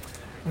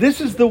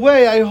 this is the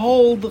way I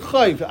hold the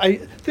chayv.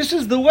 This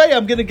is the way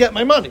I'm going to get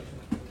my money,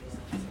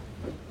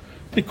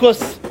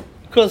 because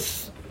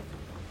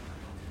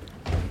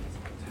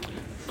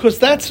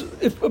that's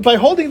by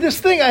holding this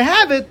thing, I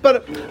have it,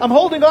 but I'm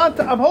holding on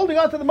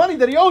to the money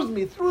that he owes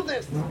me through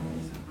this.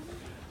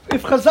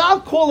 If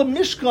Chazal call a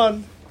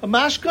mishkan a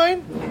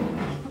mashkain,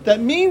 that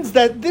means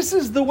that this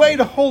is the way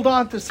to hold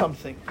on to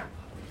something.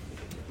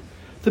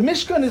 The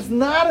mishkan is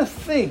not a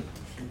thing.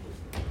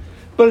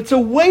 but it's a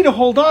way to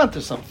hold on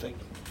to something.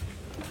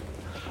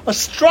 A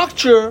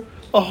structure,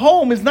 a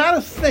home, is not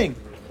a thing.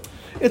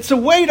 It's a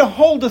way to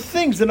hold the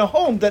things in a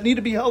home that need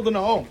to be held in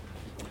a home.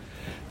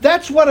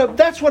 That's what a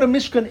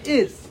mishkan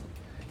is.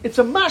 It's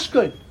a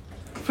mashkan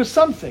for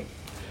something.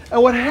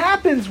 And what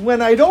happens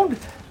when I don't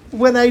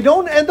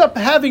end up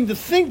having the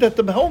thing that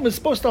the home is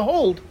supposed to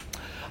hold?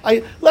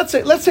 Let's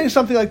say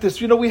something like this.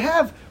 We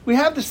have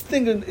this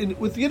thing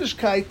with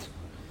Yiddishkeit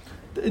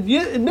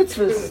in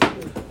mitzvahs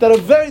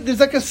that there's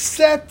like a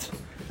set,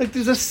 like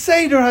there's a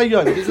seder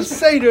hayom, there's a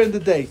seder in the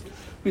day.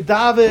 We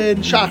daven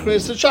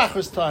shachris at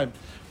shachris time.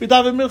 We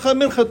daven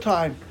mincha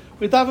time.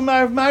 We daven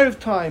ma'ariv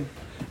time.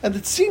 And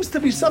it seems to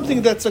be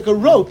something that's like a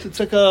rote. It's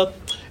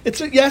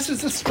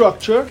a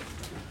structure,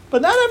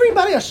 but not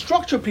everybody are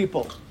structure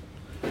people.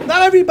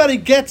 Not everybody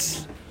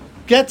gets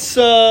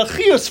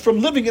chiyus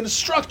from living in a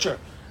structure.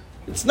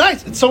 It's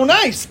nice. It's so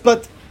nice,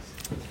 but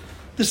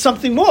there's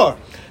something more.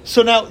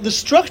 So now the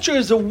structure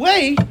is a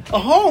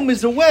home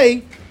is a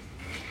way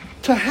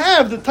to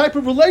have the type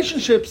of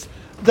relationships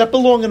that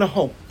belong in a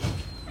home.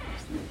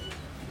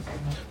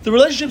 The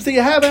relationships that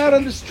you have out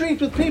on the street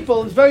with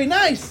people is very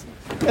nice,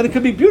 and it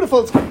can be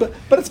beautiful,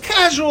 but it's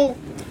casual.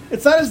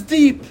 It's not as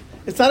deep.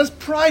 It's not as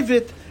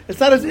private. It's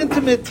not as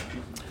intimate.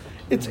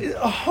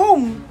 A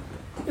home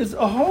is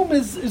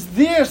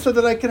there so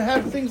that I can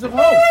have things of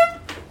home.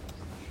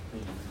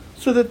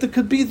 So that there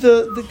could be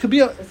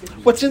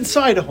what's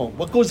inside a home,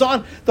 what goes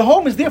on. The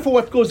home is there for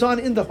what goes on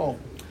in the home.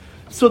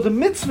 So the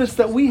mitzvahs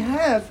that we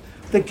have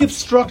that give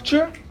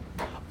structure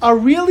are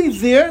really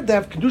there. They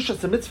have kedusha,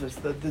 the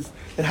mitzvahs.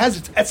 It has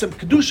its etzem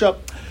kedusha,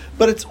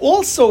 but it's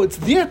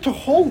there to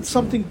hold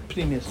something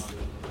pnimius,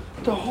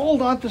 to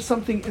hold on to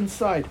something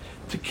inside,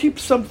 to keep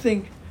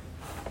something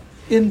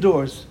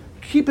indoors,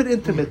 keep it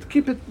intimate,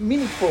 keep it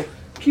meaningful,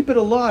 keep it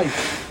alive.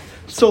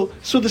 So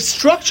the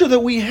structure that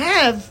we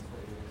have.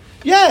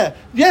 I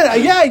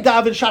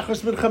daven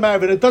shachris mincha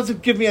ma'ariv, and it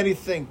doesn't give me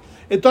anything.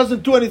 It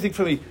doesn't do anything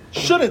for me.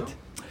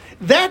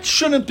 That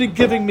shouldn't be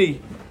giving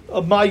me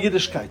my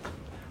Yiddishkeit.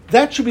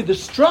 That should be the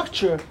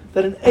structure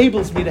that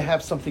enables me to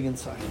have something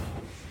inside.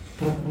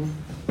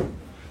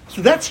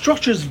 So that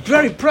structure is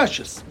very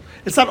precious.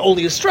 It's not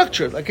only a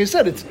structure, like I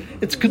said, it's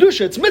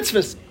kedusha, it's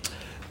mitzvahs,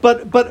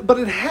 but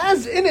it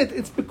has in it.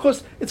 It's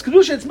because it's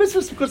kedusha, it's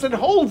mitzvahs because it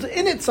holds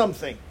in it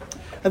something,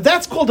 and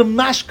that's called a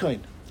mashkain.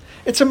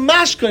 It's a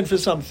mashkain for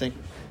something.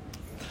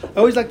 I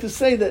always like to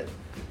say that,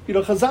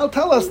 Chazal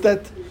tell us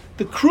that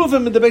the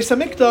kruvim in the Beis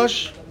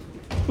Hamikdash,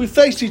 we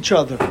face each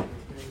other.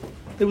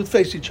 They would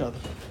face each other.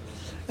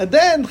 And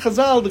then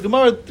Chazal,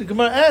 the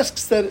Gemara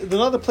asks that in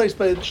another place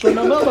by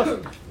Shlomo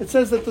Melech, it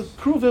says that the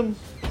kruvim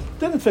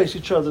didn't face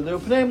each other. They were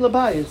pneim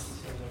labayis.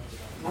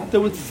 They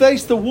would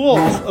face the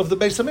walls of the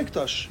Beis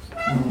Hamikdash,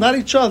 not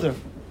each other.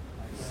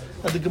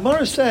 And the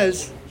Gemara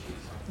says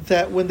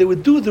that when they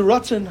would do the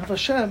Ratzon of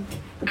Hashem,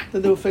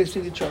 then they were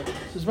facing each other.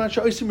 They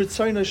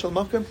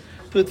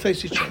would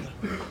face each other.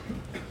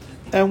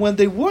 And when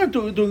they weren't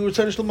doing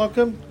Ritzayin Shel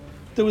Makom,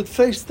 they would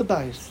face the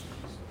bias.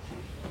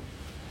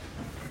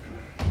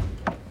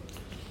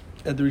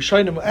 And the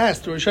Rishonim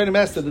asked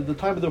that at the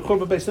time of the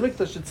Churban Beis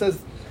Hamikdash, it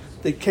says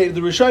the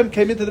Rishonim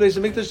came into the Beis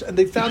Hamikdash and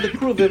they found the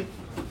Kruvim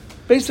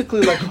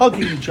basically like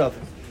hugging each other.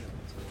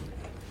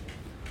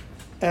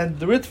 And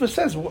the Ritva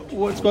says,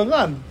 what's going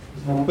on?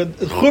 When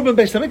the Churban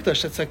Beis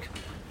Hamikdash, it's like,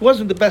 it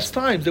wasn't the best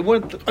times. They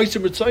weren't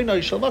Oisim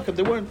Ritzayin Shel Makom.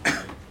 They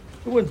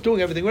weren't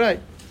doing everything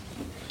right.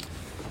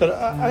 But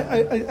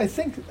I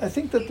think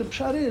that the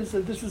pshat is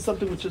that this is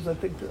something which is, I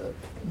think,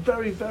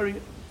 very, very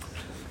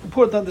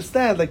important to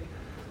understand.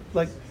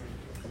 Like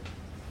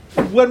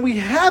when we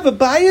have a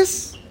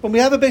bias, when we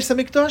have a Beis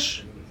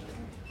Hamikdash,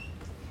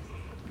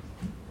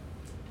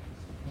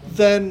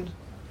 and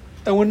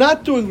we're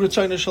not doing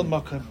Ritzayin Shel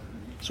Makom.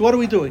 So what are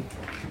we doing?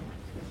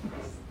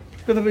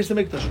 We have a Beis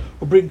Hamikdash.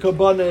 We're bringing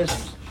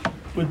korbanos.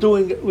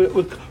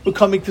 We're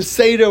coming to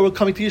Seder. We're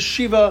coming to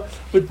Yeshiva.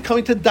 We're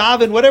coming to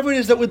Daven. Whatever it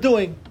is that we're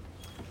doing.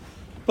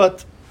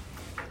 But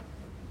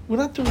we're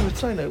not doing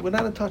Ritzayin. We're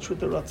not in touch with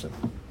the Ratzon.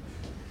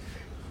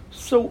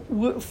 So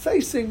we're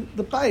facing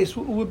the bias.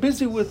 We're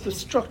busy with the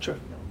structure.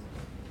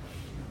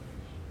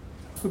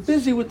 We're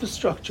busy with the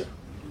structure.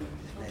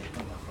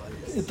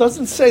 It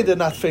doesn't say they're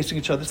not facing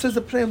each other. It says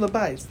they're playing the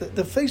bias.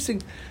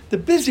 They're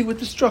busy with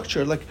the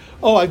structure. Like,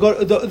 I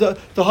got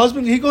the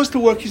husband. He goes to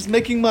work. He's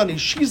making money.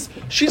 She's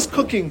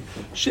cooking.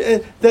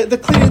 They're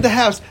cleaning the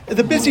house.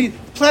 They're busy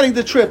planning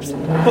the trips.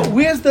 But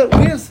where's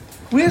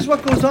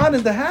what goes on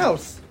in the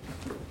house?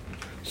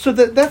 So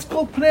that's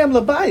called pneim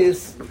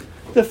labayis.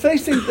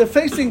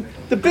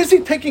 They're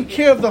busy taking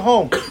care of the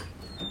home.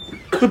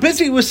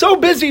 We're so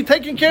busy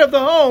taking care of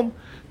the home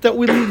that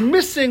we're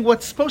missing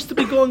what's supposed to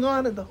be going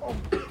on in the home.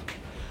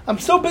 I'm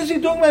so busy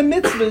doing my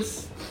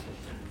mitzvahs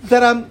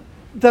that I'm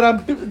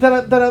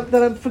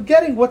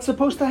forgetting what's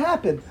supposed to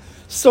happen.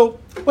 So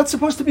what's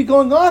supposed to be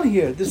going on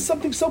here? There's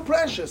something so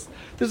precious.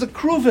 There's a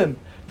kruvim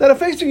that are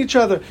facing each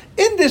other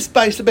in this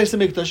Beis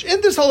HaMikdash,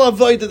 in this whole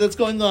avodah that's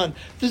going on.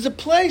 There's a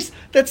place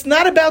that's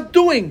not about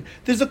doing.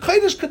 There's a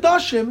Kodesh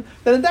Kodashim,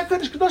 that in that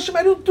Kodesh Kodashim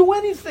I don't do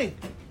anything.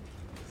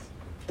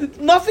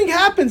 Nothing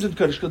happens in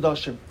Kodesh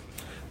Kodashim.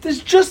 There's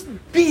just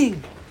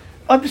being,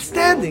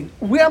 understanding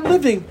where I'm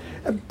living,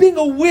 and being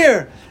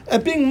aware,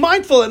 and being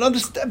mindful, and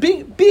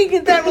being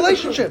in that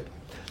relationship.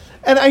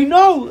 And I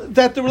know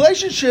that the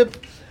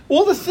relationship,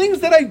 all the things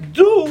that I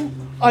do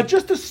are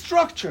just a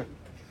structure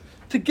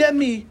to get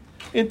me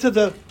into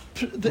the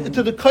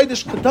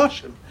Kodesh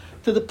Kodashim,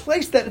 to the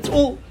place that it's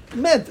all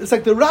meant. It's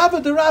like the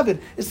Ravid.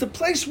 It's the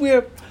place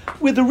where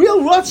the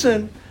real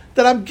Ratzon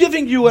that I'm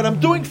giving you and I'm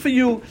doing for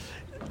you,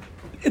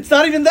 it's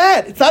not even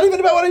that. It's not even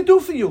about what I do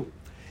for you.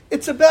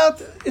 It's about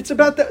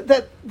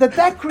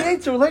that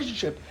creates a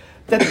relationship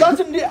that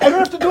doesn't need, I don't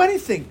have to do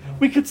anything.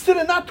 We could sit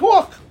and not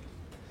talk.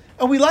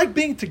 And we like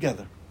being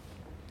together.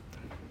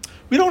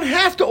 We don't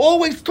have to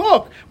always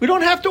talk. We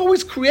don't have to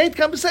always create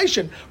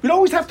conversation. We don't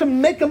always have to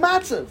make a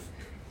matzav.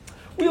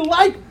 We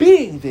like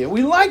being there.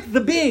 We like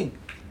the being.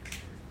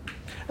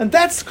 And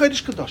that's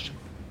Kodesh Kodashim.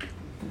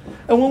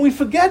 And when we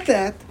forget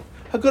that,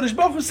 HaKadosh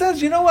Baruch Hu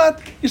says, you know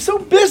what? You're so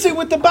busy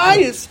with the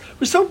bias.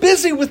 We're so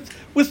busy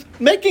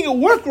with making it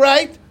work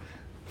right.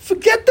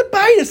 Forget the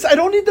bias. I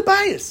don't need the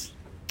bias.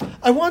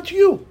 I want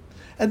you.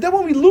 And then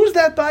when we lose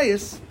that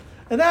bias,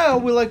 and now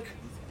we're like,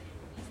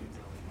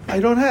 I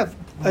don't have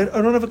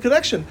a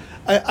connection.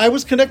 I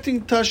was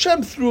connecting to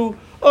Hashem through,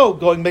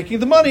 making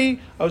the money.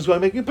 I was going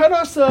making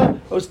parnasa.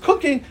 I was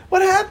cooking.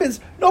 What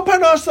happens? No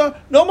parnasa,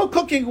 no more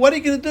cooking. What are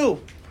you going to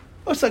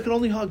do? So I can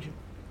only hug you.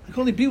 I can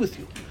only be with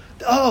you.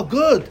 Oh,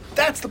 good.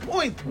 That's the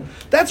point.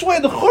 That's why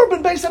the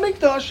Churban Beis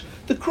HaMikdash,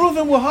 the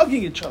Kruvim were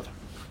hugging each other.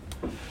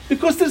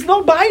 Because there's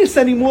no bias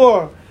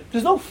anymore.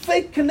 There's no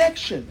fake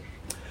connection.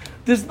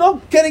 There's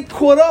no getting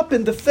caught up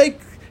in the fake,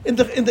 in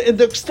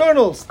the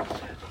externals.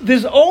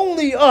 There's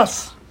only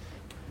us.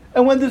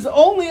 And when there's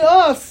only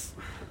us,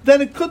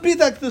 then it could be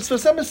that the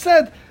Sfas Emes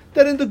said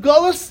that in the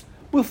Golus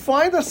we'll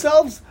find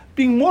ourselves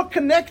being more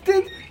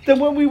connected than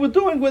when we were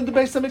doing when the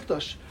Beis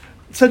HaMikdash.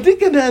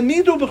 Tzadikim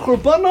ha'amidu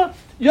b'churbana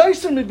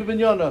yaisen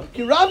mi'binyana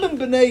ki rabim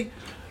b'nei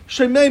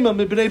shemeima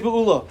mi'bnei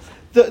be'ula.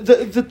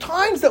 The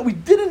times that we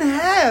didn't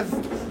have,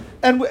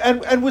 and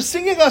we're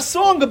singing a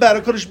song about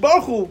it, Kodesh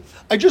Baruch Hu,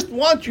 I just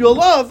want your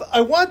love.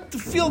 I want to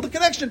feel the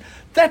connection.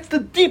 That's the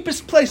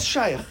deepest place,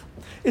 Shayach.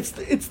 That's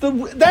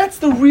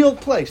the real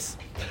place.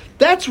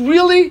 That's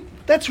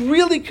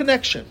really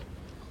connection.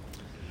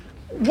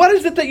 What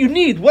is it that you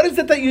need? What is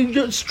it that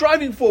you're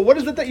striving for? What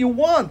is it that you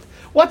want?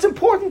 What's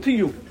important to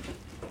you?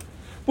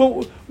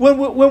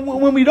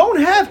 When we don't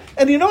have,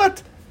 and you know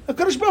what?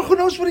 HaKadosh Baruch Hu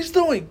knows what He's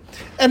doing,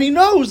 and He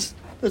knows.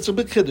 It's a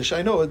big chiddush.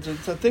 I know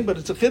it's a thing, but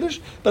it's a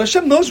chiddush. But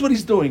Hashem knows what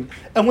He's doing,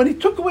 and when He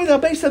took away the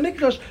Beis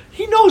HaMikdash,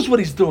 He knows what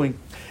He's doing.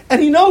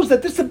 And He knows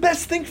that this is the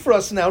best thing for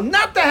us now,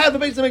 not to have the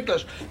Beis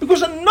HaMikdash.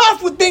 Because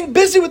enough with being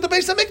busy with the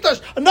Beis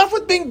HaMikdash, enough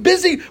with being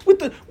busy with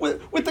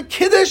the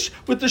kiddush,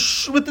 with the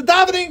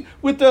davening,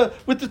 with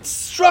the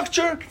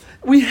structure.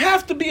 We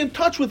have to be in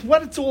touch with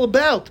what it's all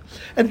about.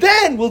 And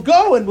then we'll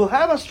go and we'll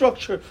have our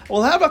structure, and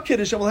we'll have our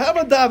kiddush, and we'll have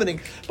our davening.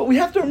 But we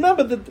have to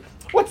remember that,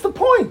 what's the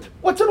point?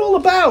 What's it all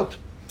about?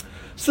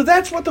 So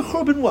that's what the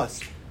Churban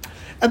was.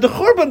 And the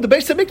Churban, the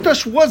Beis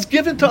HaMikdash, was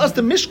given to us,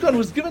 the Mishkan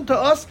was given to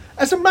us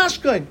as a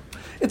mashkan.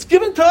 It's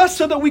given to us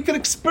so that we can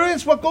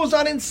experience what goes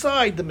on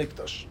inside the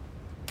Mikdash.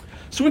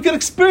 So we can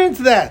experience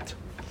that.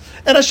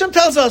 And Hashem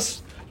tells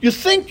us, you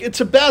think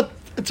it's about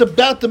the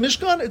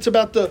Mishkan, it's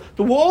about the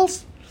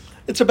walls,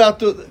 it's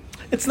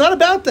not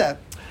about that.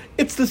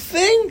 It's the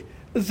thing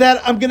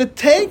that I'm going to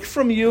take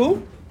from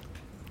you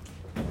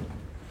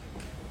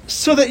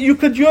so that you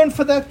could yearn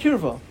for that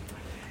kirva.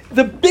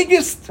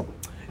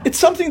 It's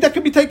something that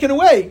can be taken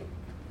away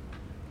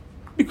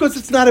because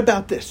it's not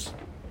about this.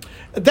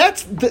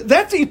 That's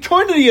the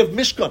eternity of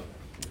Mishkan.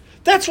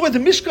 That's why the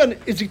Mishkan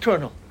is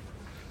eternal,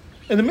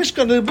 and the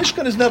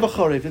Mishkan is never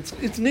charev. It's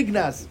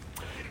nignaz.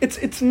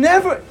 It's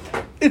never.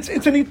 It's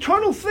an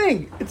eternal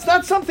thing. It's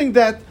not something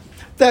that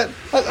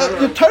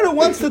the Torah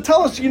wants to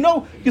tell us. You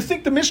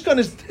think the Mishkan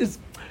is.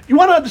 You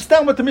want to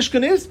understand what the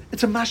Mishkan is?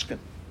 It's a mashkan.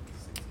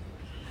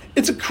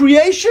 It's a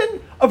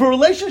creation of a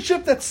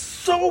relationship that's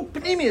so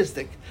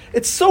pneumistic.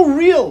 It's so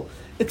real.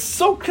 It's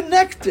so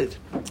connected.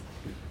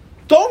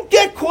 Don't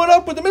get caught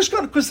up with the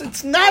Mishkan because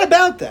it's not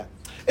about that.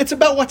 It's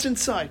about what's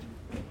inside.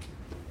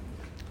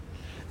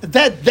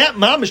 That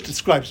mamish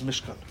describes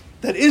Mishkan.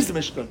 That is the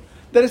Mishkan.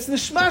 That it's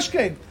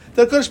nishmashkein.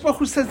 That Kodesh Baruch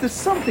Hu says there's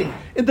something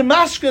in the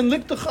mashkan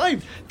lik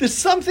t'chayim. There's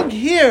something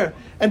here,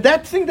 and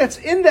that thing that's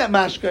in that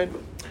mashkan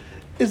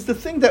is the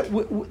thing that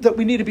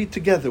we need to be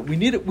together. We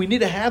need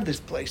to have this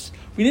place.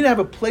 We need to have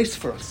a place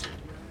for us.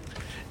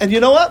 And you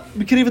know what?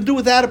 We can even do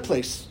without a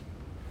place,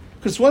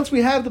 because once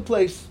we have the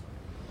place.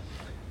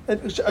 And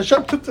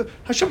Hashem took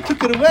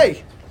it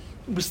away.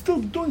 We're still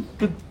doing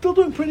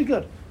pretty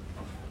good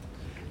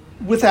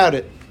without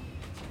it.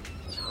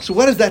 So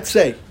what does that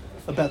say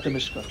about the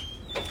Mishkan?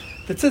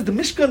 that says the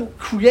Mishkan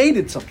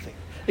created something.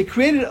 It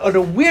created an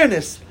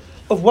awareness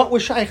of what we're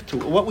shaykh to,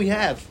 what we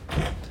have.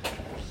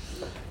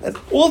 And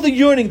all the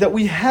yearning that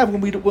we have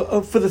when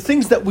for the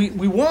things that we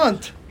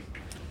want,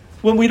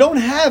 when we don't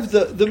have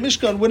the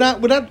Mishkan, we're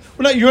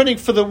not yearning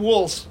for the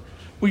walls.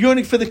 We're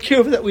yearning for the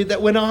care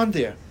that went on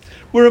there.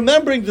 We're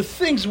remembering the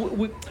things,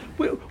 we're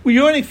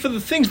yearning for the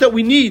things that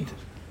we need,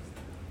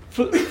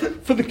 for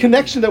the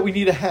connection that we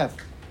need to have.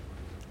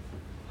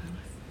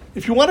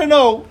 If you want to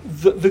know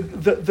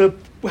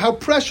how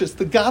precious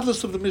the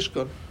godless of the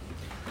Mishkan,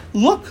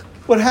 look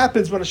what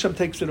happens when Hashem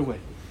takes it away.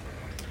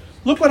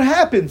 Look what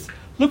happens.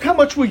 Look how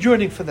much we're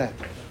yearning for that.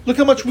 Look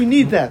how much we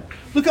need that.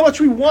 Look how much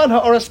we want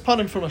Ha'aras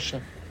Panim from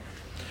Hashem.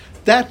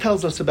 That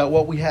tells us about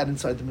what we had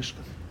inside the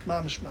Mishkan.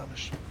 Mamish,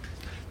 mamish.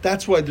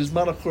 That's why there's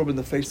Manach Korban,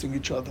 they're facing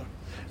each other.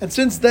 And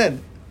since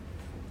then,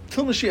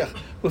 till Mashiach,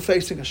 we're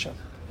facing Hashem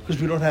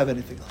because we don't have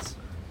anything else.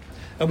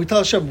 And we tell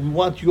Hashem, we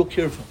want your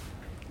kirva.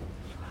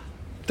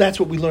 That's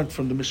what we learned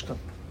from the Mishkan.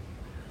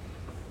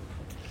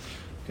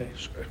 Okay,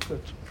 sure,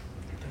 good.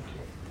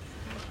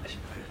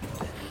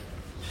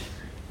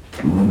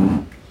 Thank you.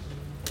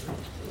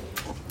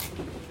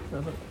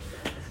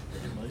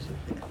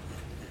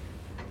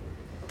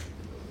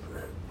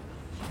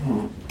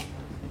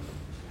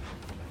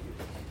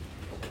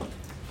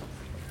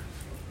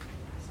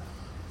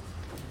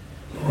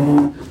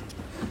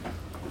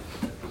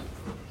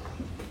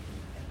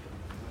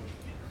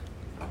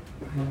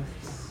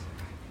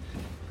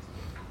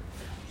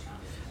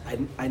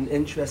 An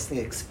interesting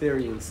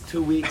experience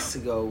 2 weeks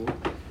ago.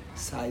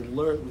 So I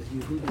learned with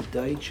Yehuda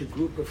Deutsch, a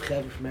group of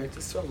Chaver from Eretz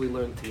Yisrael. We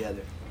learned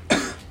together.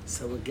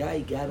 So a guy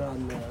got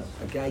on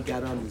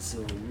the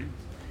Zoom.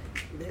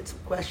 They had some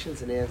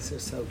questions and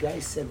answers. So a guy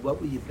said,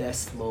 "What were your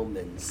best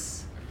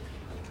moments?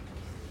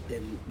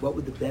 And what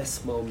were the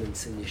best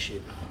moments in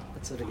yeshiva?"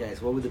 That's what the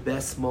guys. What were the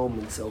best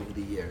moments over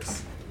the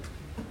years?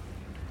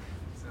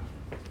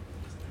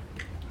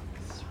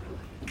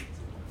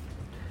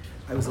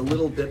 I was a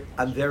little bit.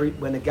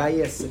 When a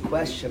guy asks a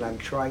question, I'm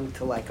trying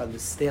to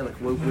understand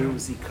where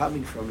was he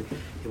coming from.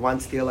 He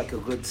wants to hear a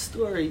good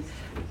story.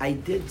 I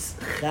did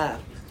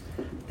chap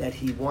that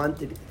he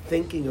wanted,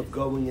 thinking of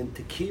going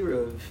into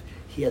Kiruv.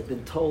 He had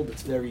been told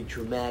it's very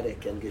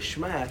dramatic and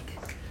geschmack,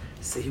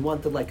 so he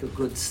wanted a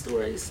good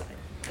story. So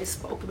I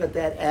spoke about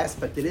that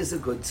aspect. It is a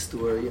good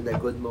story, and there are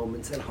good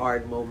moments and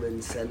hard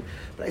moments,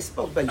 but I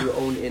spoke about your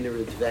own inner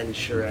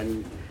adventure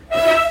and.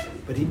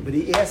 But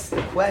he asked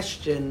the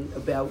question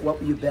about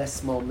what were your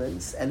best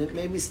moments, and it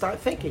made me start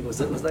thinking. It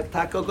was like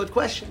Taco, good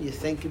question. You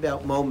think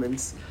about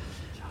moments,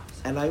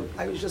 and I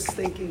was just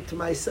thinking to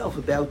myself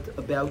about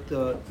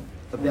the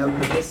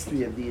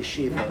history of the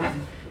yeshiva,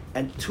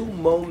 and two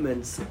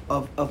moments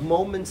of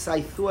moments.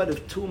 I thought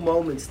of two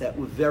moments that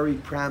were very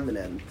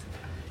prominent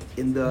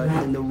in the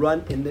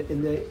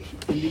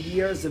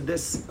years of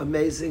this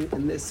amazing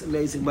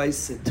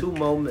Maisa. Two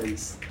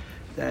moments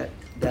that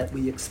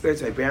we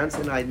experienced. My parents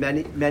and I,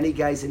 many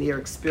guys in here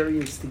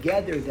experienced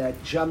together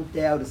that jumped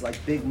out as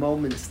big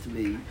moments to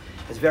me,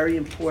 as very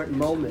important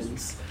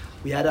moments.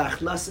 We had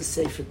Achnasa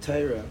Sefer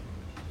Torah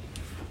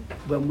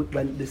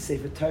when the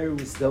Sefer Torah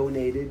was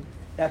donated.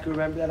 You can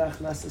remember that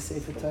Achnasa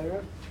Sefer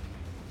Torah?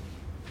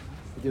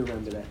 I do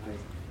remember that, right?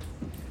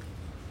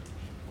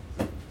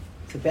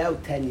 It's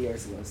about 10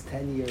 years ago. It's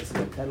 10 years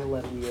ago, 10,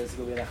 11 years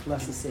ago. We had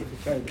Achnasa Sefer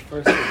Torah, the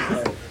first Sefer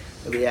Torah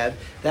that we had.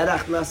 That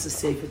Achnasa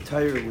Sefer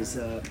Torah was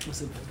a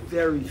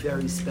very,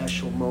 very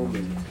special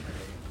moment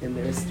in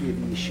the history of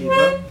the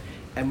yeshiva.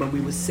 And when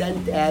we were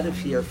sent out of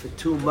here for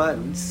 2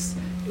 months,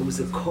 it was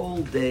a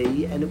cold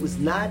day, and it was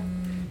not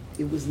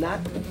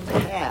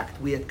packed.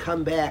 We had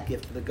come back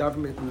after the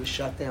government was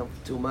shut down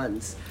for 2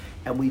 months,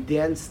 and we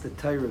danced the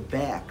Torah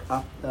back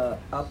up the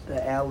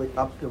alley,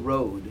 up the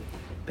road,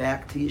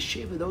 back to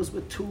yeshiva. Those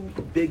were two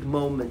big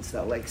moments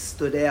that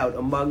stood out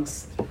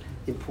amongst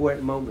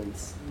important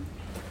moments.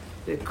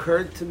 It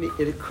occurred to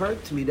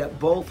me that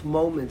both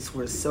moments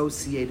were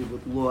associated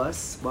with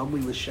loss. One, we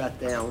were shut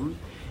down.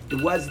 It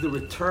was the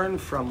return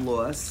from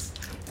loss,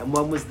 and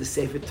one was the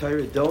Sefer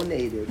Torah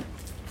donated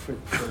for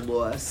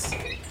loss.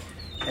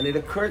 And it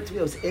occurred to me,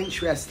 it was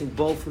interesting,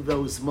 both of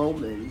those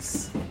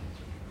moments.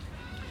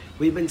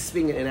 We've been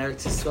speaking in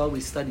Eretz Yisrael,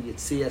 we study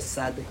Yetzias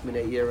Sadik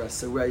Minei Yira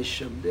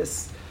Sarayshim.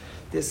 This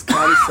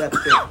concept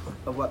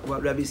of what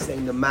Rebbe's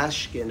saying, the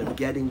mashkin, of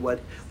getting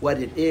what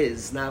it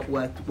is, not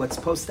what's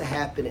supposed to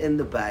happen in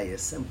the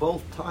bias. And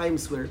both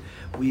times where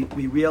we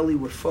really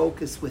were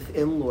focused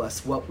within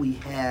loss, what we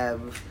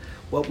have,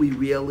 what we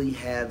really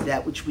have,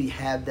 that which we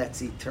have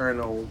that's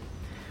eternal.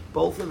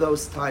 Both of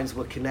those times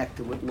were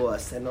connected with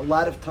loss. And a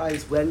lot of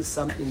times when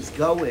something's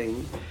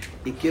going,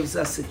 it gives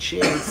us a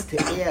chance to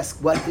ask,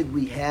 what did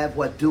we have,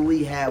 what do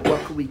we have,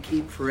 what can we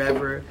keep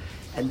forever?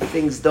 And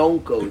things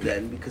don't go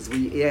then, because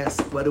we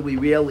ask, what do we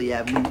really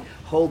have? We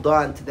hold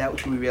on to that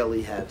which we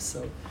really have.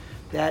 So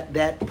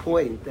that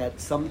point,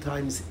 that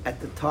sometimes at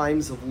the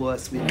times of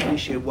loss, we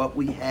appreciate what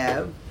we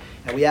have,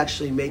 and we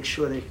actually make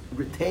sure to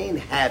retain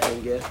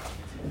having it.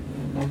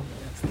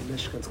 That's the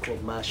Mishkan's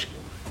called Mashkin.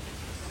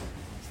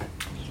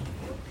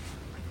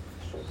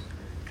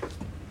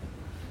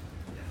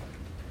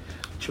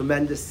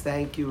 tremendous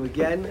thank you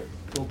again.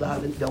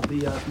 There'll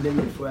be a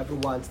minyan for whoever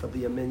wants. There'll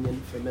be a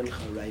minyan for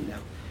Mincha right now.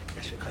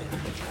 Yes,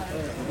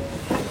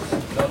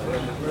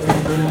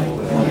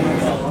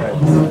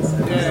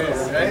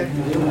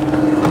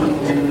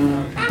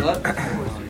 right?